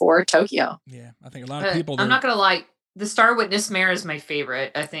see for Tokyo. Yeah. I think a lot of people. I'm not going to lie. The Star Witness mare is my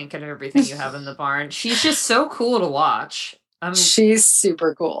favorite, I think, of everything you have in the barn. She's just so cool to watch. She's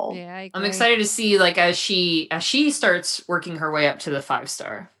super cool. Yeah, I'm excited to see, like, as she starts working her way up to the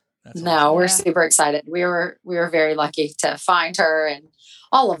 5-star. We're super excited. We were very lucky to find her, and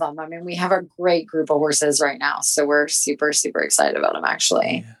all of them. I mean, we have a great group of horses right now, so we're super, super excited about them,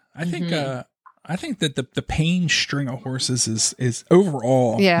 actually. Yeah. I think that the Payne string of horses is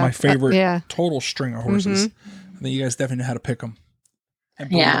overall my favorite total string of horses. I think you guys definitely know how to pick them.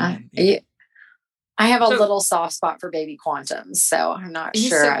 I have a little soft spot for baby Quantum, so I'm not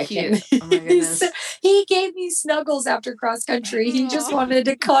sure I can. Oh my goodness. He gave me snuggles after cross country. He just wanted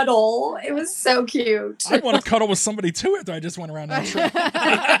to cuddle. It was so cute. I want to cuddle with somebody too after I just went around that trip.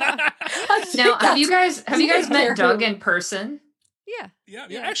 Now, have you guys met Doug in person? Yeah.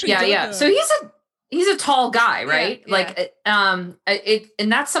 Actually, yeah. So he's a tall guy, right? Yeah. Like,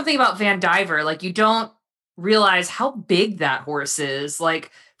 and that's something about Van Diver. Like, you don't realize how big that horse is. Like,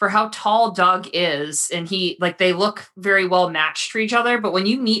 for how tall Doug is, and they look very well matched to each other. But when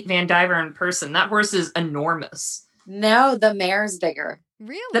you meet Van Diver in person, that horse is enormous. No, the mare's bigger.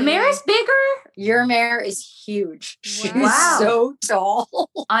 Really? The mare is bigger? Your mare is huge. She's Wow. so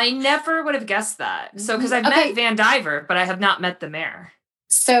tall. I never would have guessed that. So, because I've met Van Diver, but I have not met the mare.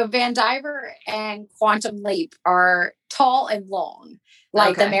 So Van Diver and Quantum Leap are tall and long.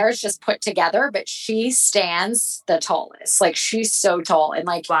 Like the mare is just put together, but she stands the tallest. Like, she's so tall. And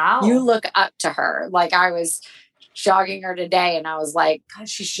like, you look up to her. Like, I was jogging her today and I was like, God,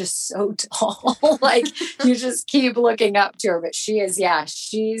 she's just so tall. Like, you just keep looking up to her. But she's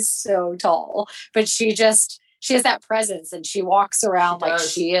so tall. But she has that presence, and she walks around like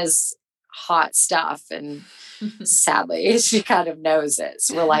she is hot stuff. And sadly, she kind of knows it.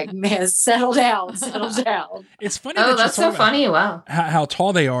 So we're like, man, settle down. It's funny. Oh, that's so funny. Wow. How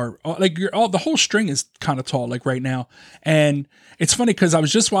tall they are. Like, the whole string is kind of tall, like right now. And it's funny because I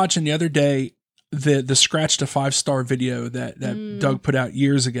was just watching the other day the Scratch to 5-star video that Doug put out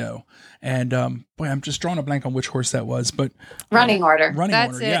years ago. And boy, I'm just drawing a blank on which horse that was, but running order.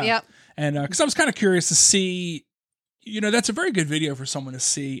 That's it. Yeah. Yep. And because I was kind of curious to see, you know, that's a very good video for someone to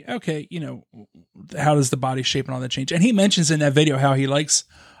see, okay, you know, how does the body shape and all that change? And he mentions in that video how he likes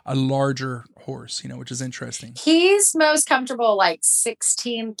a larger horse, you know, which is interesting. He's most comfortable like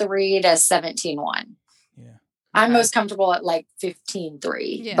 16.3 to 17.1. Yeah. I'm most comfortable at like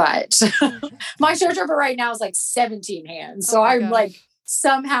 15.3, but my show tripper right now is like 17 hands. So I'm like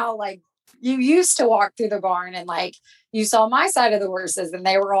somehow like you used to walk through the barn and like you saw my side of the horses and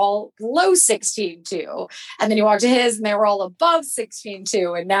they were all below 16.2. And then you walked to his and they were all above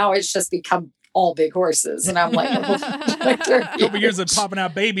 16.2. And now it's just become all big horses. And I'm like, a couple years of popping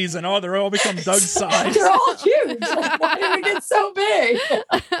out babies and they're all become Doug's size. They're all huge. Like, why did we get so big?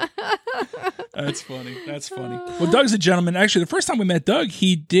 That's funny. Well, Doug's a gentleman. Actually, the first time we met Doug,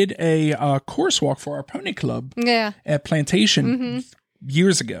 he did a course walk for our pony club at Plantation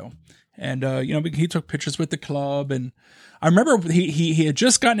years ago. And, he took pictures with the club. And I remember he had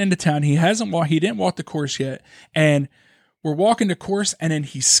just gotten into town. He didn't walk the course yet. And we're walking the course and then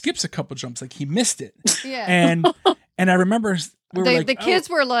he skips a couple jumps. Like he missed it. Yeah. And I remember the kids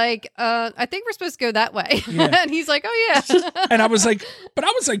were like, I think we're supposed to go that way. Yeah. And he's like, oh yeah. And I was like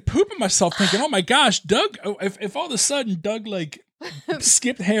pooping myself thinking, oh my gosh, Doug, if all of a sudden Doug like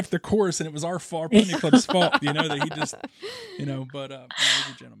skipped half the course and it was our pony club's fault, that he just, but he's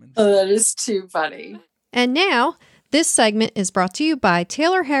a gentleman. Oh, that is too funny. And now this segment is brought to you by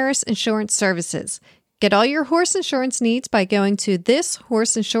Taylor Harris Insurance Services. Get all your horse insurance needs by going to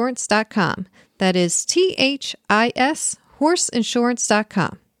thishorseinsurance.com. That is THIS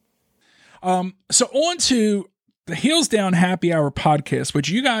horseinsurance.com. So on to the Heels Down Happy Hour podcast, which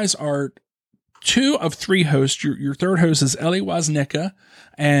you guys are 2 of 3 hosts. Your third host is Ellie Woznicka,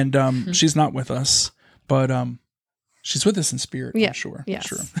 and she's not with us, but she's with us in spirit, I'm sure. Yes.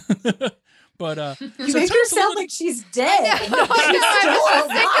 Sure. But you make her sound like she's dead.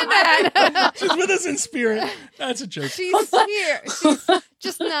 She's with us in spirit. That's a joke. She's here. She's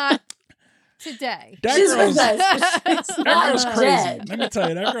just not today. She's with us. She's girl's crazy. Dead. Let me tell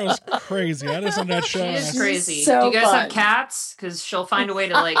you, that girl's crazy. I listened to that show. She is crazy. So do you guys fun. have cats? Because she'll find a way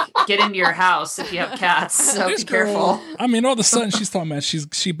to like get into your house if you have cats. So be careful. I mean, all of a sudden she's talking about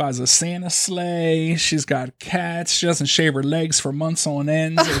she buys a Santa sleigh. She's got cats. She doesn't shave her legs for months on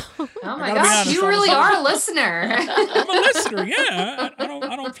end. Oh my gosh, you really are a listener. I'm a listener. Yeah, I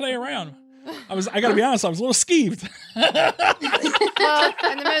don't play around. I got to be honest, I was a little skeeved.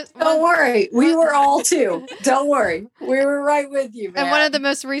 Don't worry. We were all too. Don't worry. We were right with you, man. And one of the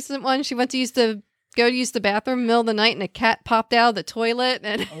most recent ones, she went to go to use the bathroom in the middle of the night and a cat popped out of the toilet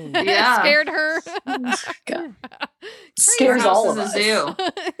and scared her. God. Scares all of us. Zoo.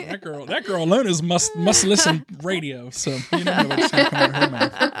 That girl alone must listen radio, so you know what's going to come out of her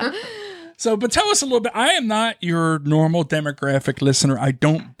mouth. So, but tell us a little bit. I am not your normal demographic listener, I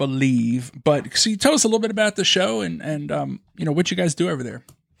don't believe. But so you tell us a little bit about the show and what you guys do over there.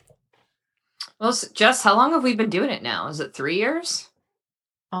 Well, Jess, how long have we been doing it now? Is it 3 years?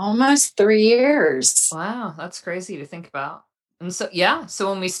 Almost 3 years. Wow, that's crazy to think about. And so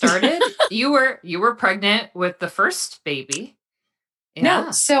when we started, you were pregnant with the first baby. Yeah.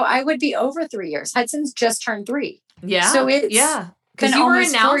 No, so I would be over 3 years. Hudson's just turned 3. Yeah. So it's because you were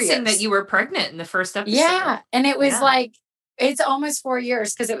announcing that you were pregnant in the first episode. Yeah. And it was like, it's almost 4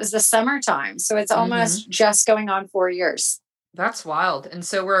 years because it was the summertime. So it's almost just going on 4 years. That's wild. And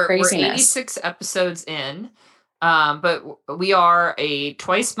so we're 86 episodes in. But we are a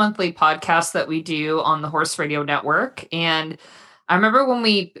twice monthly podcast that we do on the Horse Radio Network. And I remember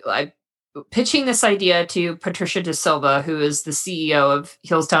when pitching this idea to Patricia De Silva, who is the CEO of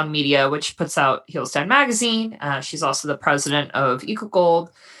Heelstown Media, which puts out Heelstown Magazine. She's also the president of EcoGold.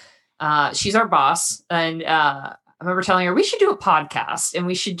 She's our boss. And I remember telling her we should do a podcast and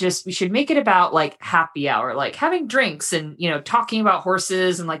we should make it about like happy hour, like having drinks and, talking about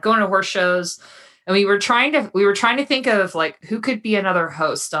horses and like going to horse shows. And we were trying to think of like who could be another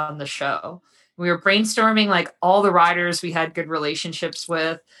host on the show. We were brainstorming like all the riders we had good relationships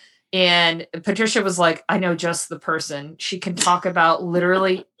with. And Patricia was like, I know just the person. She can talk about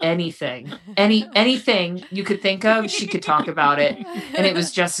literally anything. Anything you could think of, she could talk about it. And it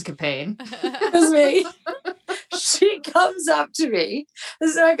was Jessica Payne. It was me. She comes up to me.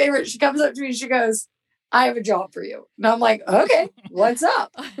 This is my favorite. She comes up to me and she goes, I have a job for you. And I'm like, okay, what's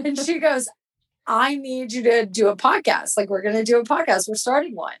up? And she goes, I need you to do a podcast. Like, we're going to do a podcast. We're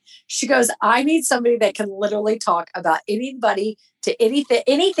starting one. She goes, I need somebody that can literally talk about anybody to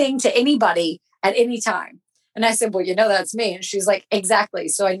anything to anybody at any time. And I said, well, that's me. And she's like, exactly.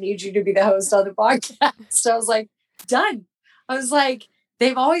 So I need you to be the host on the podcast. I was like, done. I was like,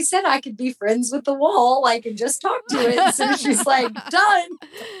 they've always said I could be friends with the wall. I can just talk to it. So she's like, done.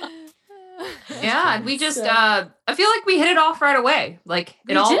 Yeah. And we just, I feel like we hit it off right away. Like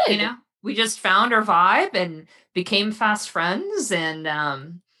it all, did. We just found our vibe and became fast friends.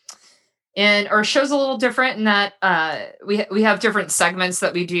 And And our show's a little different in that we have different segments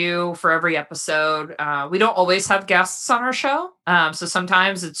that we do for every episode. We don't always have guests on our show, so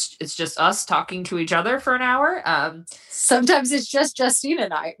sometimes it's just us talking to each other for an hour. Sometimes it's just Justine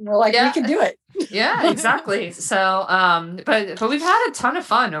and I, and we're like, we can do it. Yeah, exactly. So, but we've had a ton of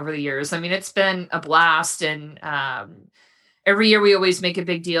fun over the years. I mean, it's been a blast, and every year we always make a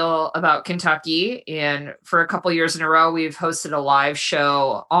big deal about Kentucky. And for a couple years in a row, we've hosted a live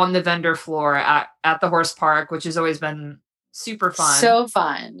show on the vendor floor at the horse park, which has always been super fun. So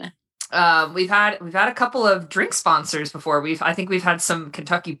fun. We've had a couple of drink sponsors before. I think we've had some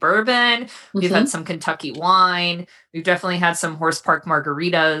Kentucky bourbon. We've had some Kentucky wine. We've definitely had some horse park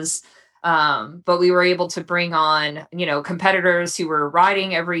margaritas. But we were able to bring on, competitors who were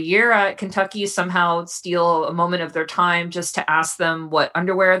riding every year at Kentucky, somehow steal a moment of their time just to ask them what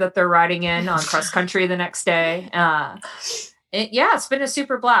underwear that they're riding in on cross country the next day. It's been a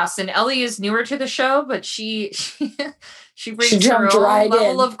super blast. And Ellie is newer to the show, but she brings her own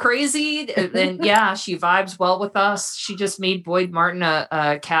level of crazy. And she vibes well with us. She just made Boyd Martin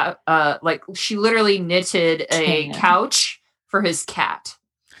a cat. She literally knitted a couch for his cat.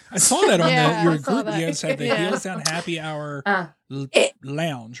 I saw that on your group. You guys had the Heels Down Happy Hour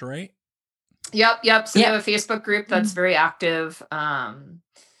lounge, right? Yep. So we have a Facebook group that's very active. And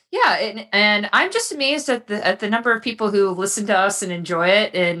I'm just amazed at the number of people who listen to us and enjoy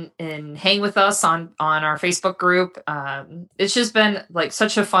it and hang with us on our Facebook group. It's just been like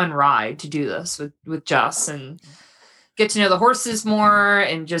such a fun ride to do this with Jess and get to know the horses more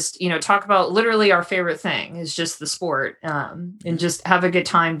and just, talk about literally our favorite thing is just the sport, and just have a good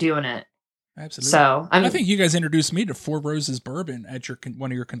time doing it. Absolutely. So I think you guys introduced me to Four Roses Bourbon at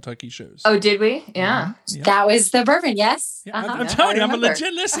one of your Kentucky shows. Oh, did we? Yeah. Yeah. That was the bourbon. Yes. Yeah, I'm telling you, I'm a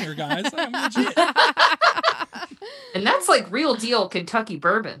legit listener, guys. I'm legit. And that's like real deal Kentucky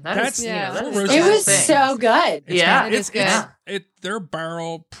bourbon. It was so good. It's good. Their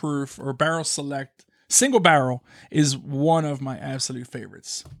barrel proof or barrel select single barrel is one of my absolute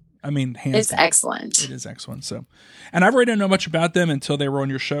favorites. I mean, hands down. Excellent. It is excellent. So, and I really didn't know much about them until they were on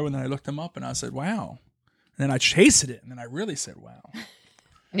your show, and then I looked them up, and I said, "Wow!" And then I tasted it, and then I really said, "Wow!"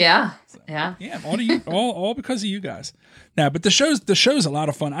 Yeah, all to you, all because of you guys. Now, but the show's a lot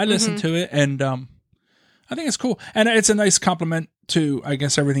of fun. I listened to it, and I think it's cool, and it's a nice compliment to, I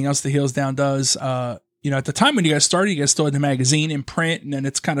guess, everything else the Heels Down does. At the time when you guys started, you guys still had the magazine in print, and then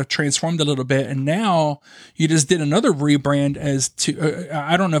it's kind of transformed a little bit. And now you just did another rebrand as to,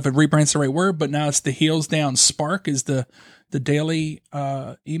 I don't know if a rebrand's the right word, but now it's the Heels Down Spark is the daily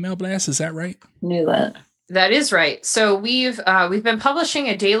email blast. Is that right? Knew that. That is right. So we've been publishing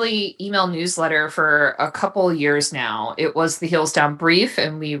a daily email newsletter for a couple years now. It was the Heels Down Brief,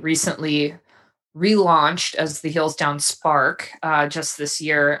 and we recently relaunched as the Heels Down Spark just this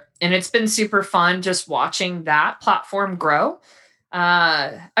year. And it's been super fun just watching that platform grow.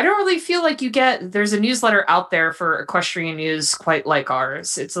 I don't really feel like there's a newsletter out there for equestrian news quite like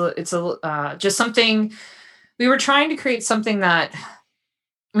ours. It's just something we were trying to create, something that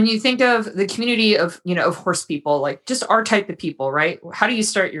when you think of the community of, of horse people, like just our type of people, right? How do you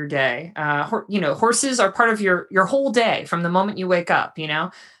start your day? Horses are part of your whole day from the moment you wake up,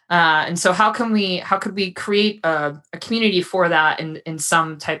 and so how could we create a community for that in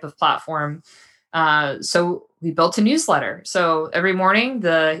some type of platform? So we built a newsletter. So every morning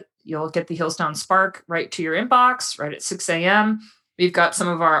you'll get the Heels Down Spark right to your inbox, right at 6 a.m. We've got some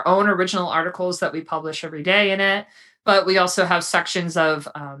of our own original articles that we publish every day in it, but we also have sections of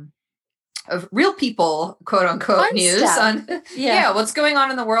real people, quote unquote, fun news stuff. On what's going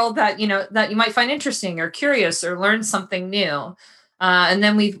on in the world that you might find interesting or curious or learn something new. And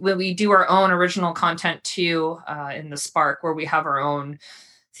then we do our own original content too, in the Spark, where we have our own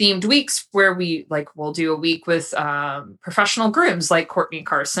themed weeks where we'll do a week with professional grooms, like Courtney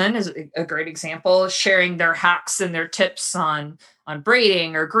Carson is a great example, sharing their hacks and their tips on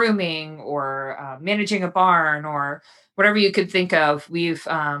braiding or grooming or managing a barn or whatever you could think of. We've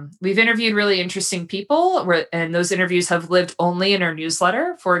interviewed really interesting people, and those interviews have lived only in our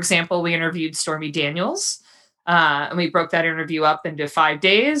newsletter. For example, we interviewed Stormy Daniels. And we broke that interview up into 5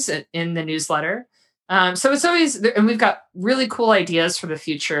 days in the newsletter. So it's always, and we've got really cool ideas for the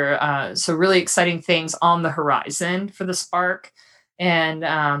future. So really exciting things on the horizon for the Spark. And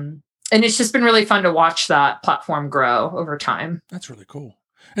it's just been really fun to watch that platform grow over time. That's really cool.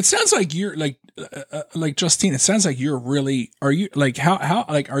 It sounds like you're like Justine, it sounds like you're really, are you like,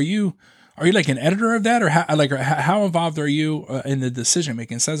 are you like an editor of that, or how involved are you in the decision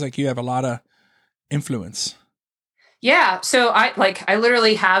making? It sounds like you have a lot of influence. Yeah, so I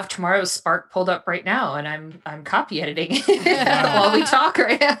literally have tomorrow's Spark pulled up right now, and I'm copy editing it while we talk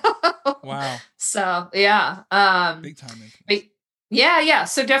right now. Wow. So yeah, big time. Yeah.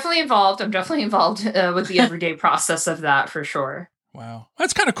 So definitely involved. I'm definitely involved with the everyday process of that for sure. Wow,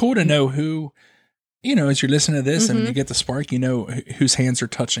 that's kind of cool to know who, as you're listening to this and you get the Spark, whose hands are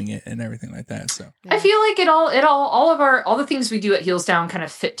touching it and everything like that. So I feel like all the things we do at Heels Down kind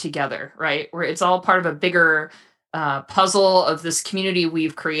of fit together, right? Where it's all part of a bigger puzzle of this community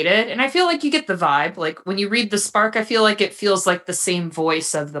we've created. And I feel like you get the vibe. Like when you read the Spark, I feel like it feels like the same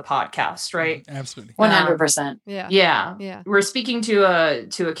voice of the podcast, right? Absolutely. 100%. Yeah. We're speaking to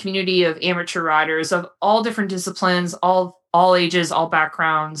a community of amateur riders of all different disciplines, all ages, all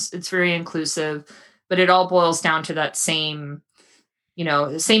backgrounds. It's very inclusive, but it all boils down to that same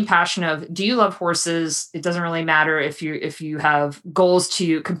the same passion of, do you love horses? It doesn't really matter if you have goals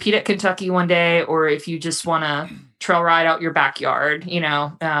to compete at Kentucky one day, or if you just want to trail ride out your backyard.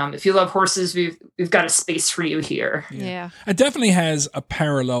 If you love horses, we've got a space for you here. Yeah. It definitely has a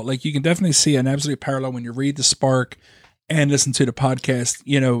parallel. Like you can definitely see an absolute parallel when you read the Spark and listen to the podcast.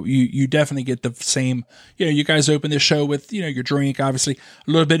 You definitely get the same, you guys open the show with, your drink, obviously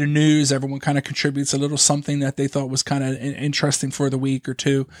a little bit of news. Everyone kind of contributes a little something that they thought was kind of interesting for the week or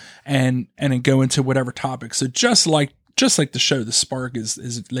two, and then go into whatever topic. So just like the show, the Spark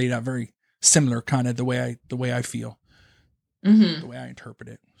is laid out very similar, kind of the way I feel, the way I interpret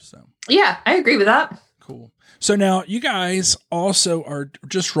it. So yeah, I agree with that. Cool. So now you guys also are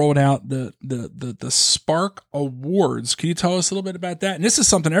just rolled out the Spark Awards. Can you tell us a little bit about that? And this is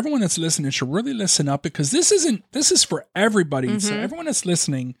something everyone that's listening should really listen up, because this is for everybody. So everyone that's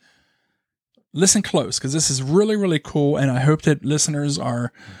listening, listen close, because this is really, really cool. And I hope that listeners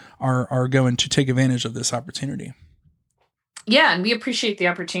are going to take advantage of this opportunity. Yeah, and we appreciate the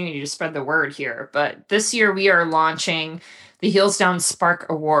opportunity to spread the word here. But this year we are launching the Heels Down Spark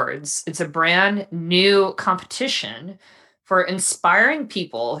Awards. It's a brand new competition for inspiring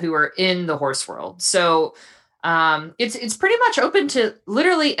people who are in the horse world. So it's pretty much open to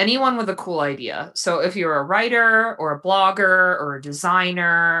literally anyone with a cool idea. So if you're a writer or a blogger or a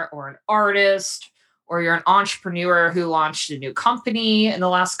designer or an artist, or you're an entrepreneur who launched a new company in the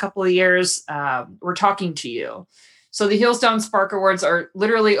last couple of years, we're talking to you. So the Heels Down Spark Awards are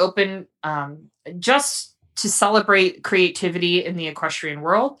literally open just to celebrate creativity in the equestrian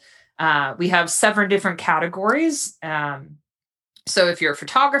world. We have 7 different categories. So if you're a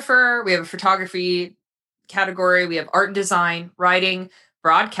photographer, we have a photography category. We have art and design, writing,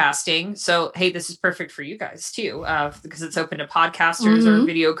 broadcasting. So, hey, this is perfect for you guys too, because it's open to podcasters or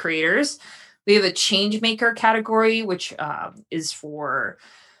video creators. We have a change maker category, which is for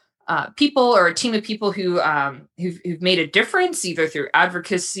people or a team of people who've made a difference either through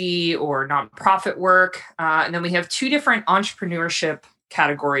advocacy or nonprofit work. And then we have 2 different entrepreneurship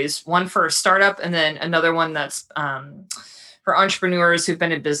categories, one for a startup and then another one that's for entrepreneurs who've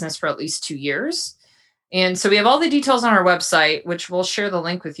been in business for at least 2 years. And so we have all the details on our website, which we'll share the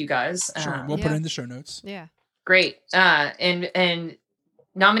link with you guys. Sure, we'll put it in the show notes. Yeah. Great. And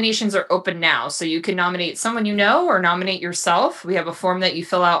nominations are open now. So you can nominate someone you know or nominate yourself. We have a form that you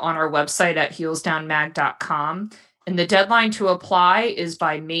fill out on our website at heelsdownmag.com. And the deadline to apply is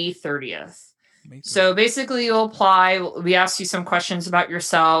by May 30th. So basically you'll apply. We ask you some questions about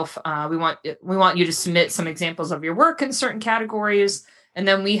yourself. We want you to submit some examples of your work in certain categories. And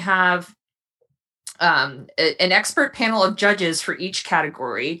then we have an expert panel of judges for each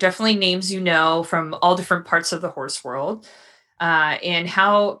category, definitely names from all different parts of the horse world. And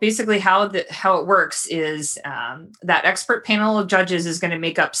how it works is that expert panel of judges is going to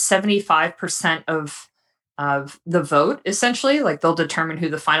make up 75% of the vote, essentially. Like they'll determine who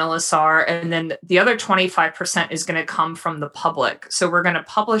the finalists are. And then the other 25% is going to come from the public. So we're going to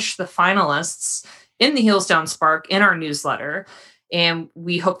publish the finalists in the Heels Down Spark in our newsletter. And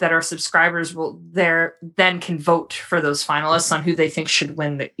we hope that our subscribers then can vote for those finalists on who they think should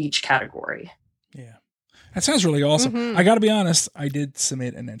win each category. Yeah. That sounds really awesome. I got to be honest, I did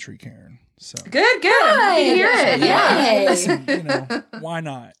submit an entry, Karen. So good. Happy to hear it. Yeah. Listen, why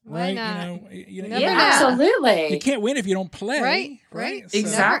not? Why right? not? Absolutely. You can't win if you don't play. Right. So,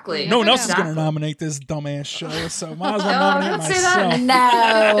 exactly. no one else is going to nominate this dumbass show, so might as well nominate myself.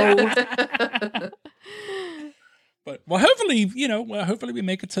 No. But hopefully we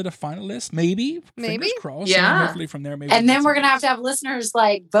make it to the finalists. Maybe. Fingers crossed. Yeah. And hopefully from there, maybe. And then we're gonna have to have listeners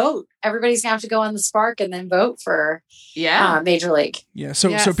vote. Everybody's gonna have to go on the Spark and then vote for Major League. Yeah.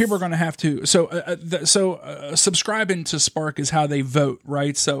 So people are gonna have to. So subscribing to Spark is how they vote,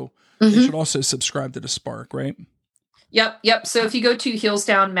 right? So they should also subscribe to the Spark, right? Yep. So if you go to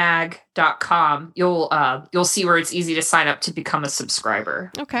heelsdownmag.com, you'll see where it's easy to sign up to become a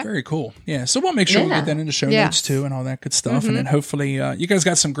subscriber. Okay. Very cool. Yeah. So we'll make sure we get that in the show notes too and all that good stuff. And then hopefully you guys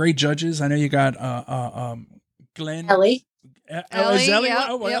got some great judges. I know you got Glenn. Ellie. Ellie's Ellie. Yep,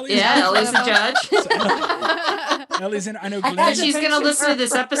 Ellie's the judge. Ellie's in. I know Glenn. And she's going to listen to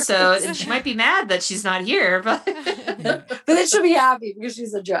this episode, and she might be mad that she's not here, but but then she'll be happy because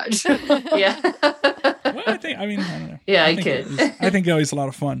she's a judge. Yeah. Well, I don't know. Yeah, I think Ellie's a lot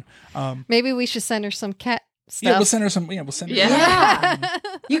of fun. Maybe we should send her some cat stuff. Yeah, we'll send her some. Yeah, we'll send her. Yeah.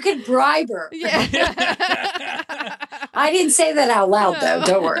 You could bribe her. Yeah. I didn't say that out loud though.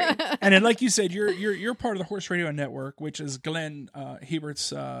 Don't worry. And then, like you said, you're part of the Horse Radio Network, which is Glenn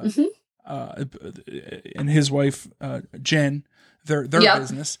Hebert's and his wife Jen, their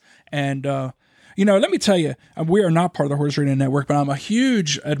business. And let me tell you, we are not part of the Horse Radio Network, but I'm a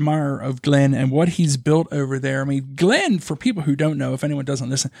huge admirer of Glenn and what he's built over there. I mean, Glenn, for people who don't know, if anyone doesn't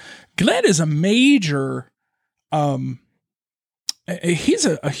listen, Glenn is a major. He's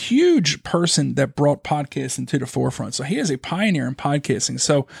a huge person that brought podcasting to the forefront. So he is a pioneer in podcasting.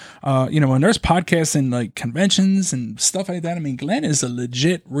 So, when there's podcasting like conventions and stuff like that, I mean, Glenn is a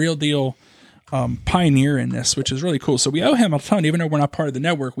legit, real deal pioneer in this, which is really cool. So we owe him a ton, even though we're not part of the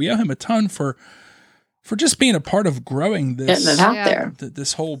network. We owe him a ton for just being a part of growing this, getting it out there,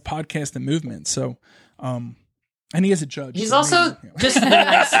 this whole podcasting movement. So, and he is a judge. He's also just the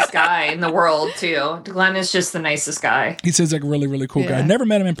nicest guy in the world, too. Glenn is just the nicest guy. He seems like a really, really cool guy. Never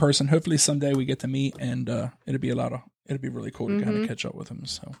met him in person. Hopefully someday we get to meet, and it'd be really cool to kind of catch up with him.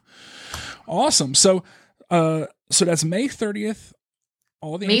 So awesome. So that's May 30th.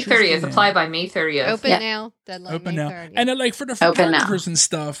 All the May 30th. Apply by May 30th. Open now. Deadline Open May now. 30th. And then, like, for the photographers and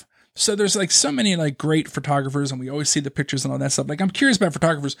stuff. So there's like so many like great photographers, and we always see the pictures and all that stuff. Like, I'm curious about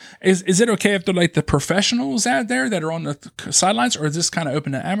photographers. Is it okay if they're like the professionals out there that are on the sidelines, or is this kind of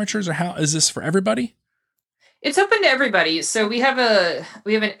open to amateurs, or how is this for everybody? It's open to everybody. So we have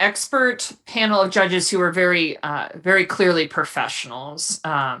an expert panel of judges who are very very clearly professionals.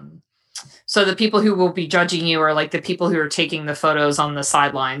 So the people who will be judging you are like the people who are taking the photos on the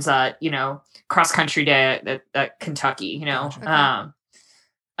sidelines at cross country day at Kentucky. Gotcha.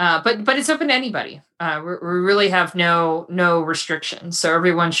 But it's open to anybody. We really have no restrictions, so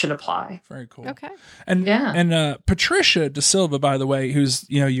everyone should apply. Very cool. Okay. And Patricia De Silva, by the way, who's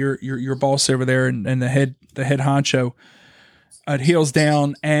your boss over there and the head honcho at Heels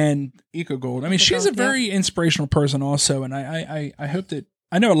Down and EcoGold. I mean, she's a very inspirational person also, and I hope that.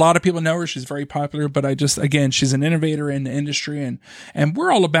 I know a lot of people know her. She's very popular, but she's an innovator in the industry, and we're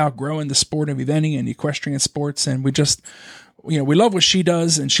all about growing the sport of eventing and equestrian sports, and we just. We love what she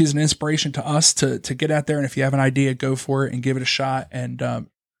does, and she's an inspiration to us to get out there. And if you have an idea, go for it and give it a shot. And,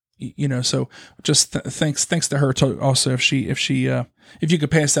 so just thanks to her to also if you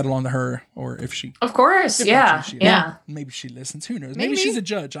could pass that along to her, or if she, of course. Yeah. Maybe she listens. Who knows? Maybe she's a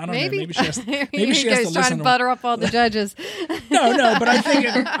judge. I don't know. Maybe she has to listen. Trying to butter up all the judges. No, but I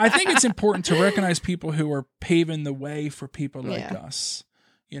think it's important to recognize people who are paving the way for people like us,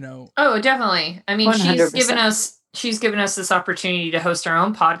 Oh, definitely. I mean, 100%. She's given us this opportunity to host our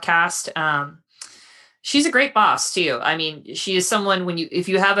own podcast. She's a great boss too. I mean, she is someone if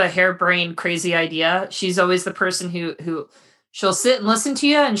you have a harebrained crazy idea, she's always the person who she'll sit and listen to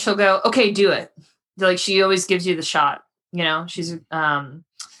you and she'll go, okay, do it. Like, she always gives you the shot.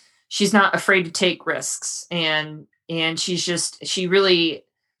 She's not afraid to take risks, and she's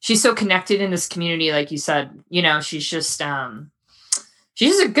so connected in this community. Like you said, she's just a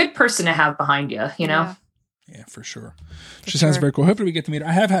good person to have behind you, Yeah, for sure. She sounds very cool. Hopefully we get to meet her.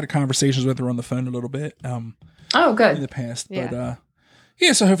 I have had conversations with her on the phone a little bit. Oh, good. In the past. But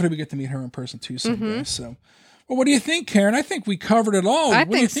so hopefully we get to meet her in person too someday. So, well, what do you think, Karen? I think we covered it all. What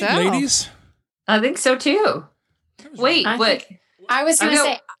do you think, ladies? I think so too. Wait, what? I was going to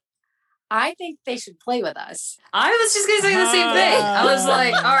say, I think they should play with us. I was just going to say the same thing. I was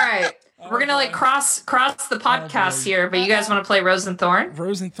like, all right. We're going to like cross the podcast here, but you guys want to play Rose and Thorn?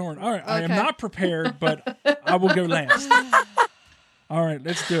 Rose and Thorn. All right. Okay. I am not prepared, but I will go last. All right.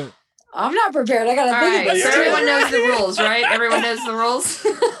 Let's do it. I'm not prepared. I got to think about it. So everyone knows the rules, right? Everyone knows the rules?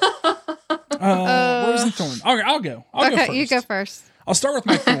 Rose and Thorn. Okay, I'll go. I'll go first. You go first. I'll start with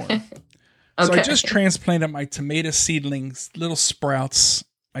my thorn. So I just transplanted my tomato seedlings, little sprouts.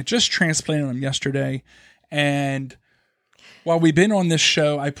 I just transplanted them yesterday, and while we've been on this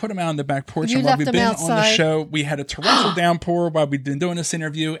show, I put them out on the back porch. And while we've been on the show, we had a torrential downpour while we've been doing this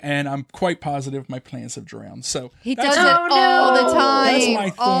interview, and I'm quite positive my plants have drowned. So he does it all the time. That's my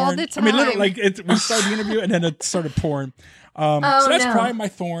thorn. All the time. I mean, literally, we started the interview, and then it started pouring. So that's probably my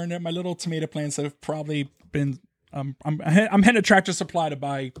thorn. And my little tomato plants have probably been I'm heading to Tractor Supply to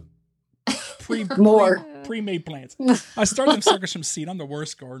buy pre-made plants. I started them suckers from seed. I'm the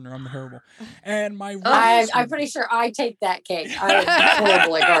worst gardener. I'm horrible. And my I'm pretty sure I take that cake. I am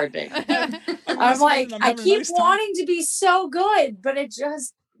horrible at gardening. I'm like, I keep wanting to be so good, but it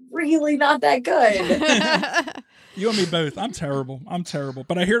just really not that good. You and me both. I'm terrible.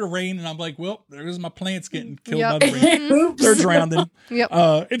 But I hear the rain and I'm like, well, there's my plants getting killed by the rain. They're drowning. Yep.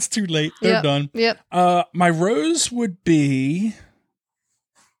 It's too late. They're done. Yep. My rose would be,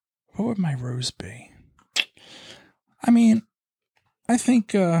 what would my rose be? I mean, I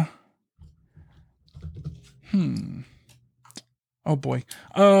think, oh boy.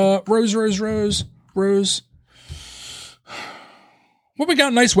 Rose. Well, we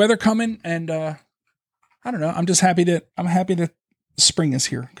got nice weather coming, and I don't know. I'm happy that spring is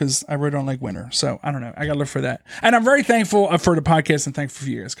here because I really don't like winter. So I don't know. I got to look for that. And I'm very thankful for the podcast and thankful for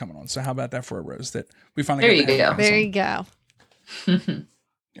you guys coming on. So how about that for a rose that we finally got? There you go.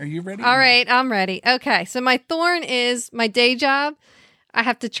 Are you ready? All right. I'm ready. Okay. So my thorn is my day job. I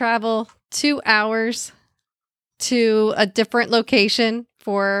have to travel 2 hours to a different location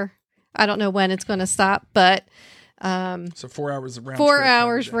for, I don't know when it's going to stop, but so 4 hours round 4 trip.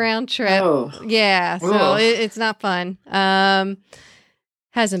 hours round trip. Oh. Yeah. So it's not fun.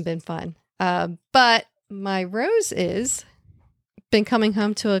 Hasn't been fun. But my rose is been coming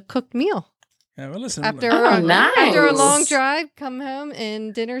home to a cooked meal. Yeah, well, listen. After nice. after a long drive, come home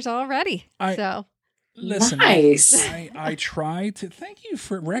and dinner's all ready. Listen, nice. I try to thank you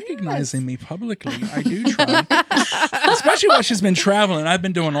for recognizing me publicly. I do try, especially while she's been traveling. I've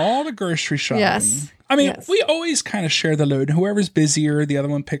been doing all the grocery shopping. Yes. I mean, we always kind of share the load. Whoever's busier, the other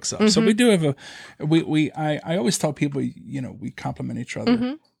one picks up. So we do have I always tell people, we compliment each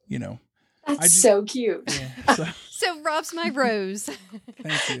other. That's so cute. Yeah, so Rob's my rose.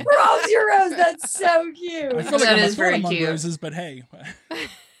 Thank you. Rob's your rose. That's so cute. I feel like That I'm is very among cute. roses, but hey.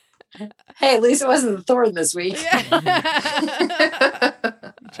 Hey, at least it wasn't the thorn this week.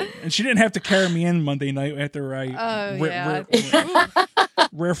 And she didn't have to carry me in Monday night after I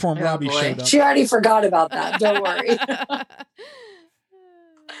Rare Form Robbie showed up. She already forgot about that. Don't worry.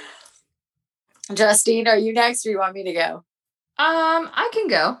 Justine, are you next or you want me to go? I can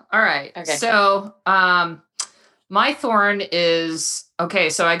go. All right. Okay. So, my thorn is, okay,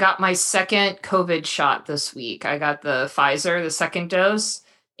 so I got my second COVID shot this week. I got the Pfizer, the second dose.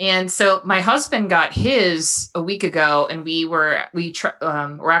 And so my husband got his a week ago, and we went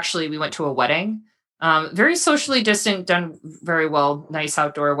to a wedding, very socially distant, done very well, nice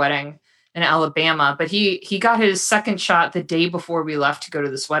outdoor wedding in Alabama. But he got his second shot the day before we left to go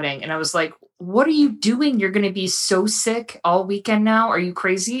to this wedding. And I was like, what are you doing? You're going to be so sick all weekend now. Are you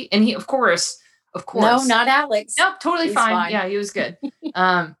crazy? And he, of course. No, not Alex. Nope, totally fine. Yeah, he was good.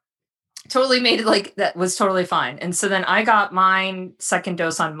 Totally made it like that was totally fine. And so then I got mine second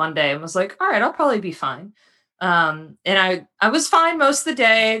dose on Monday and was like, all right, I'll probably be fine. And I was fine most of the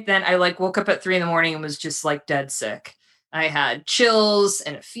day. Then I woke up at 3 a.m. and was just dead sick. I had chills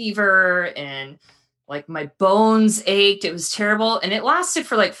and a fever and my bones ached. It was terrible. And it lasted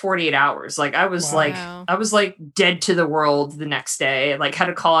for 48 hours. I was I was dead to the world the next day. Had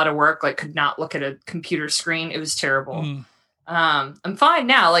to call out of work, could not look at a computer screen. It was terrible. I'm fine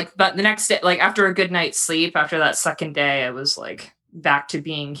now. But the next day, after a good night's sleep, after that second day, I was back to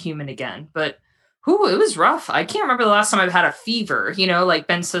being human again. But it was rough. I can't remember the last time I've had a fever,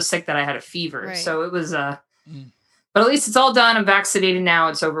 been so sick that I had a fever. Right. So it was, but at least it's all done. I'm vaccinated now.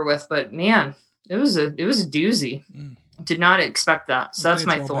 It's over with. But man, it was a doozy. Did not expect that. So that's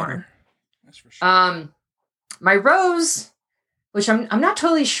my thorn. That's for sure. My rose, which I'm not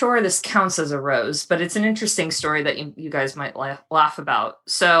totally sure this counts as a rose, but it's an interesting story that you guys might laugh about.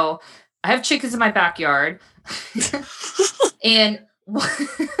 So I have chickens in my backyard. And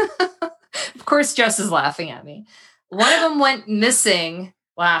of course, Jess is laughing at me. One of them went missing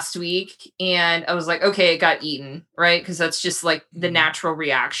last week. And I was like, okay, it got eaten, right? Because that's just the natural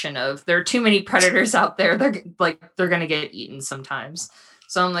reaction of there are too many predators out there. They're going to get eaten sometimes.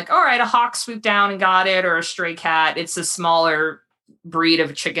 So I'm like, all right, a hawk swooped down and got it, or a stray cat. It's a smaller breed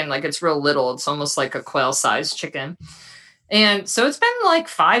of chicken. It's real little. It's almost like a quail-sized chicken. And so it's been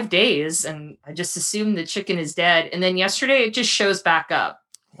 5 days, and I just assumed the chicken is dead. And then yesterday, it just shows back up.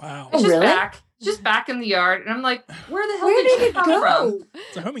 Wow. It's really? just back in the yard. And I'm like, where the hell Where did it come go? from?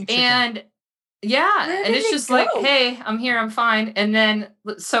 It's a homing chicken. And yeah, Where and did it's it just go? hey, I'm here, I'm fine. And then,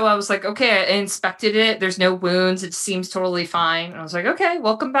 so I was like, okay, I inspected it. There's no wounds. It seems totally fine. And I was like, okay,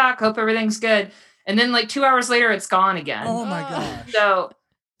 welcome back. Hope everything's good. And then 2 hours later, it's gone again. Oh my gosh. So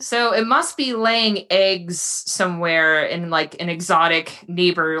So it must be laying eggs somewhere in like an exotic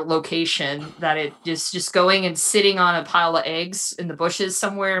neighbor location that it just going and sitting on a pile of eggs in the bushes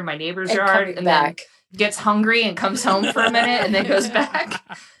somewhere in my neighbor's yard and then gets hungry and comes home for a minute and then goes back.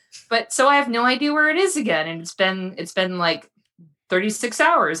 But so I have no idea where it is again. And it's been like 36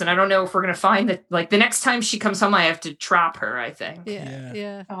 hours. And I don't know if we're going to find that. Like the next time she comes home, I have to trap her, I think.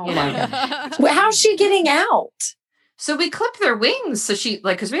 Yeah. Oh my God. Well, how's she getting out? So we clip their wings. So she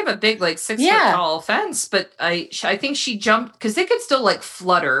because we have a big 6 foot tall fence, but I think she jumped because they could still like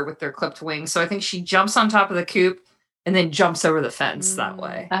flutter with their clipped wings. So I think she jumps on top of the coop and then jumps over the fence that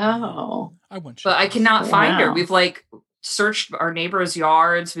way. Oh, but I cannot find her. We've searched our neighbors'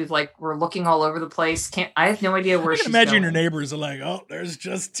 yards. We're looking all over the place. I have no idea where she's going. Imagine your neighbors are like, oh, there's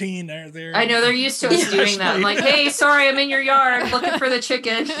Justine there. I know they're used to us doing that. I'm like, hey, sorry, I'm in your yard looking for the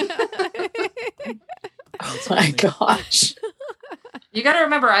chicken. Oh my gosh. You got to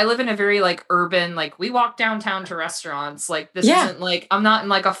remember, I live in a very urban, we walk downtown to restaurants. This isn't I'm not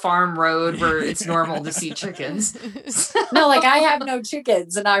in a farm road where it's normal to see chickens. No, I have no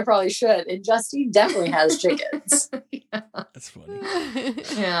chickens and I probably should. And Justine definitely has chickens. Yeah. That's funny.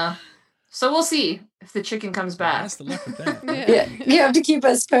 Yeah. So we'll see if the chicken comes back. That's the luck with that. Yeah. You have to keep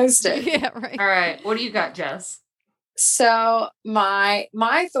us posted. Yeah, right. All right. What do you got, Jess? So my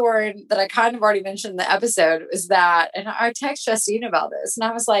thorn that I kind of already mentioned in the episode is that, and I text Justine about this, and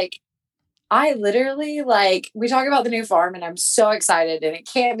I was like, I literally we talk about the new farm, and I'm so excited, and it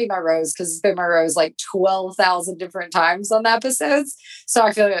can't be my rose because it's been my rose 12,000 different times on the episodes. So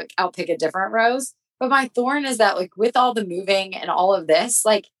I feel like I'll pick a different rose. But my thorn is that with all the moving and all of this,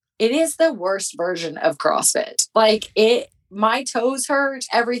 it is the worst version of CrossFit. My toes hurt,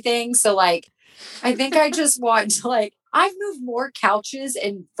 everything. So I think I just want to I've moved more couches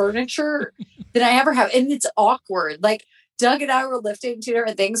and furniture than I ever have. And it's awkward. Doug and I were lifting two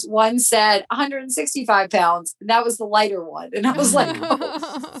different things. One said 165 pounds. And that was the lighter one. And I was like,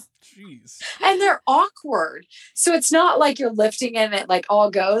 oh. Jeez. And they're awkward. So it's not you're lifting and it all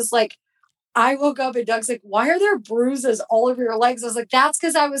goes. I woke up and Doug's like, why are there bruises all over your legs? I was like, that's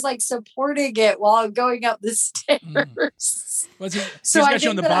because I was supporting it while I'm going up the stairs. Was he? So he's got you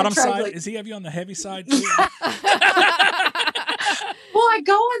on the bottom side. Is he have you on the heavy side too? Well, I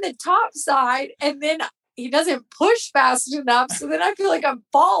go on the top side and then he doesn't push fast enough. So then I feel like I'm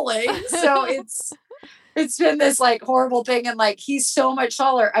falling. So it's been this horrible thing. And he's so much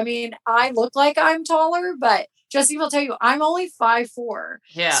taller. I mean, I look like I'm taller, but Justine will tell you, I'm only 5'4".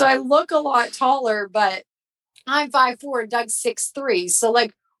 Yeah. So I look a lot taller, but I'm 5'4" and Doug's 6'3". So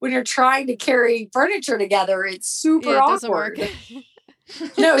when you're trying to carry furniture together, it's super awkward.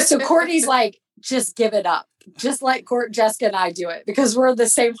 No, so Courtney's just give it up. Just let Jessica and I do it because we're the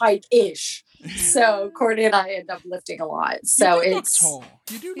same height-ish. So Courtney and I end up lifting a lot. So it's tall.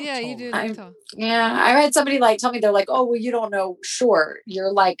 You do look tall. You do look tall. Yeah. I had somebody tell me, they're oh, well, you don't know short.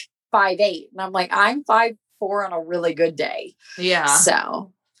 You're 5'8". And I'm I'm 5'4" on a really good day. Yeah.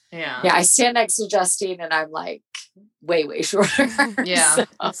 So yeah, I stand next to Justine and I'm way shorter. Yeah. So.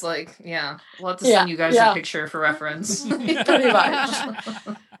 It's we'll have to send you guys a picture for reference. Pretty much.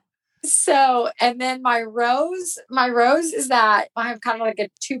 So, and then my rose is that I have kind of a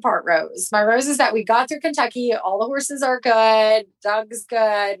 2-part rose. My rose is that we got through Kentucky. All the horses are good. Doug's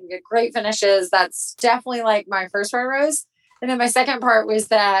good. We get great finishes. That's definitely my first part rose. And then my second part was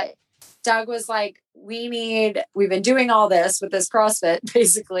that Doug was we've been doing all this with this CrossFit,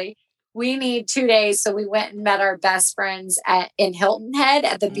 basically. We need 2 days. So we went and met our best friends in Hilton Head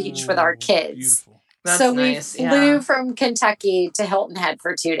at the beach with our kids. Beautiful. That's so nice. We flew from Kentucky to Hilton Head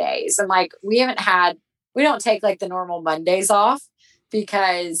for 2 days. And we don't take the normal Mondays off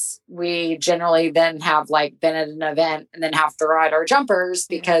because we generally then have been at an event and then have to ride our jumpers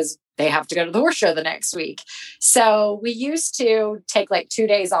because they have to go to the horse show the next week. So we used to take 2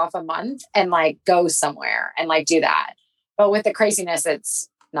 days off a month and go somewhere and do that. But with the craziness, it's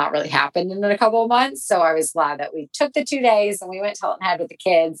not really happened in a couple of months. So I was glad that we took the 2 days and we went to Hilton Head with the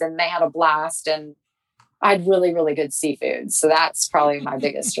kids and they had a blast and I had really, really good seafood. So that's probably my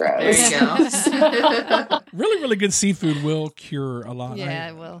biggest rose. There you go. Really, really good seafood will cure a lot. Yeah,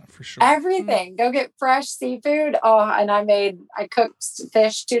 it will. For sure. Everything. Go get fresh seafood. Oh, and I cooked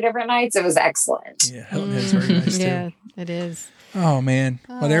fish 2 different nights. It was excellent. Yeah, Hilton Head's very nice too. Yeah, it is. Oh, man.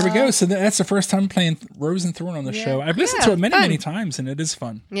 Well, there we go. So that's the first time playing Rose and Thorn on the show. I've listened to it many, many times, and it is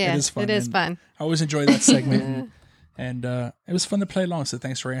fun. Yeah, it is fun. It is fun. I always enjoy that segment. And it was fun to play along, so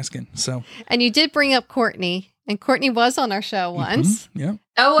thanks for asking. So, and you did bring up Courtney, and Courtney was on our show once. Yeah.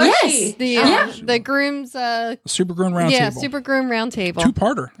 Oh, was she? The grooms. Super Groom Roundtable. Yeah, Super Groom Roundtable.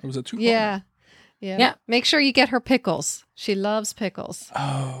 2-parter. It was a 2-parter. Yeah. Yeah. Make sure you get her pickles. She loves pickles.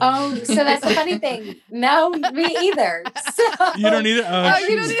 Oh, so that's the funny thing. No, me either. So, You don't either? Oh,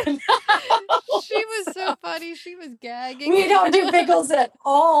 you don't Jesus. either. She was so funny. She was gagging. we don't do pickles at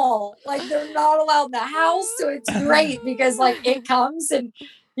all. Like they're not allowed in the house. So it's great because like it comes and,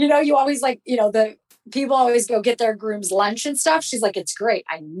 you always like, the people always go get their groom's lunch and stuff. She's like, it's great.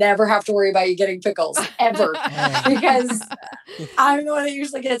 I never have to worry about you getting pickles ever because I'm the one that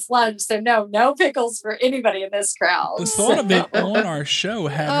usually gets lunch. So no pickles for anybody in this crowd. The thought of it on our show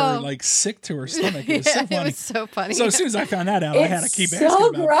had her like sick to her stomach. It was so funny. It was so funny. So as soon as I found that out, I had to keep asking so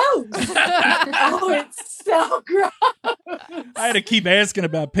about gross. Oh, it's so gross. I had to keep asking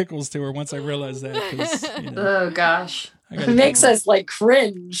about pickles to her once I realized that. 'Cause, Oh gosh. It makes us like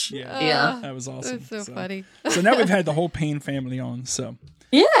cringe. Yeah. That was awesome. It's so funny. So now we've had the whole Payne family on. So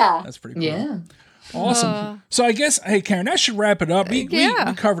Yeah. that's pretty cool. Yeah. Awesome. So I guess, hey, Karen, that should wrap it up. We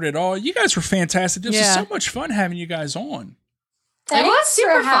covered it all. You guys were fantastic. This was so much fun having you guys on. It was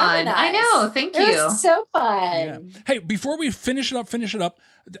super for having fun. I us. know. Thank you. It was so fun. Yeah. Hey, before we finish it up.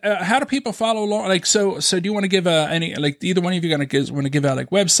 How do people follow along? Like, so do you want to give any, like, either one of you want to give out like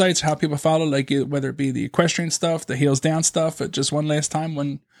websites, how people follow, like, whether it be the equestrian stuff, the Heels Down stuff, just one last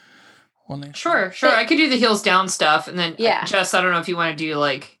time, Sure. I could do the Heels Down stuff, and then Jess, I don't know if you want to do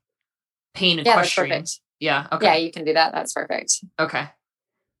like Payne equestrian. Yeah, that's perfect. Yeah. Okay. Yeah, you can do that. That's perfect. Okay.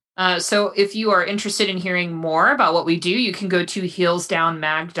 So if you are interested in hearing more about what we do, you can go to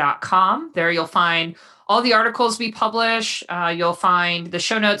heelsdownmag.com. There you'll find all the articles we publish. You'll find the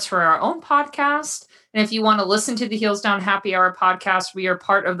show notes for our own podcast. And if you want to listen to the Heels Down Happy Hour podcast, we are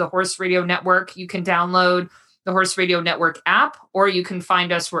part of the Horse Radio Network. You can download the Horse Radio Network app, or you can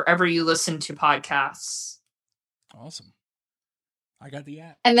find us wherever you listen to podcasts. Awesome. I got the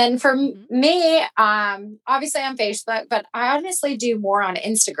app. And then for me, obviously on Facebook, but I honestly do more on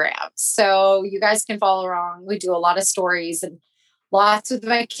Instagram. So you guys can follow along. We do a lot of stories and lots with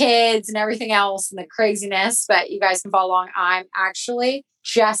my kids and everything else and the craziness, but you guys can follow along. I'm actually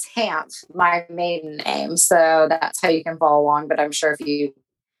Jess Hamp, my maiden name. So that's how you can follow along. But I'm sure if you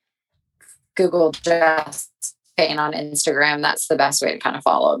Google Jess Payne on Instagram, that's the best way to kind of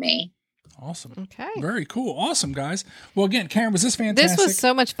follow me. Awesome. Okay. Very cool. Awesome, guys. Well, again, Karen, was this fantastic? This was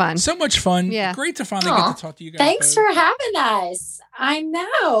so much fun. So much fun. Yeah. Great to finally get to talk to you guys. Thanks both. for having us. I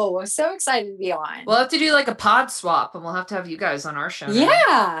know. So excited to be on. We'll have to do like a pod swap, and we'll have to have you guys on our show. now.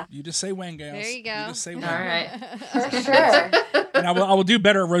 Yeah. You just say when, gals. There you go. You just say when. All right. For sure. And I will do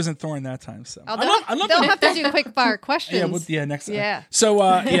better at Rosenthorn that time. So Oh, I love they'll when- have to do quick fire questions. next time. Yeah. So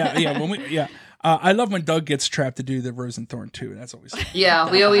I love when Doug gets trapped to do the Rosenthorn too. That's always Yeah,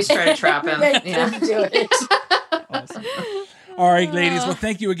 we always try to trap him. Make Yeah. them do it. awesome. All right, ladies. Well,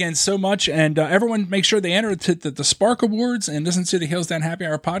 thank you again so much, and everyone, make sure they enter to the Spark Awards and listen to the Heels Down Happy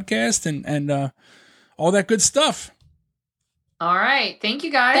Hour podcast and all that good stuff. All right. Thank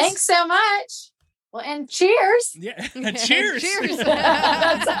you, guys. Thanks so much. Well, and cheers. Yeah. Cheers. Cheers.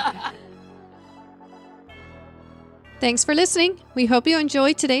 Thanks for listening. We hope you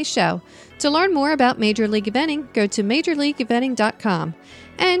enjoyed today's show. To learn more about Major League Eventing, go to majorleagueeventing.com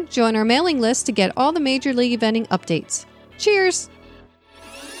and join our mailing list to get all the Major League Eventing updates. Cheers!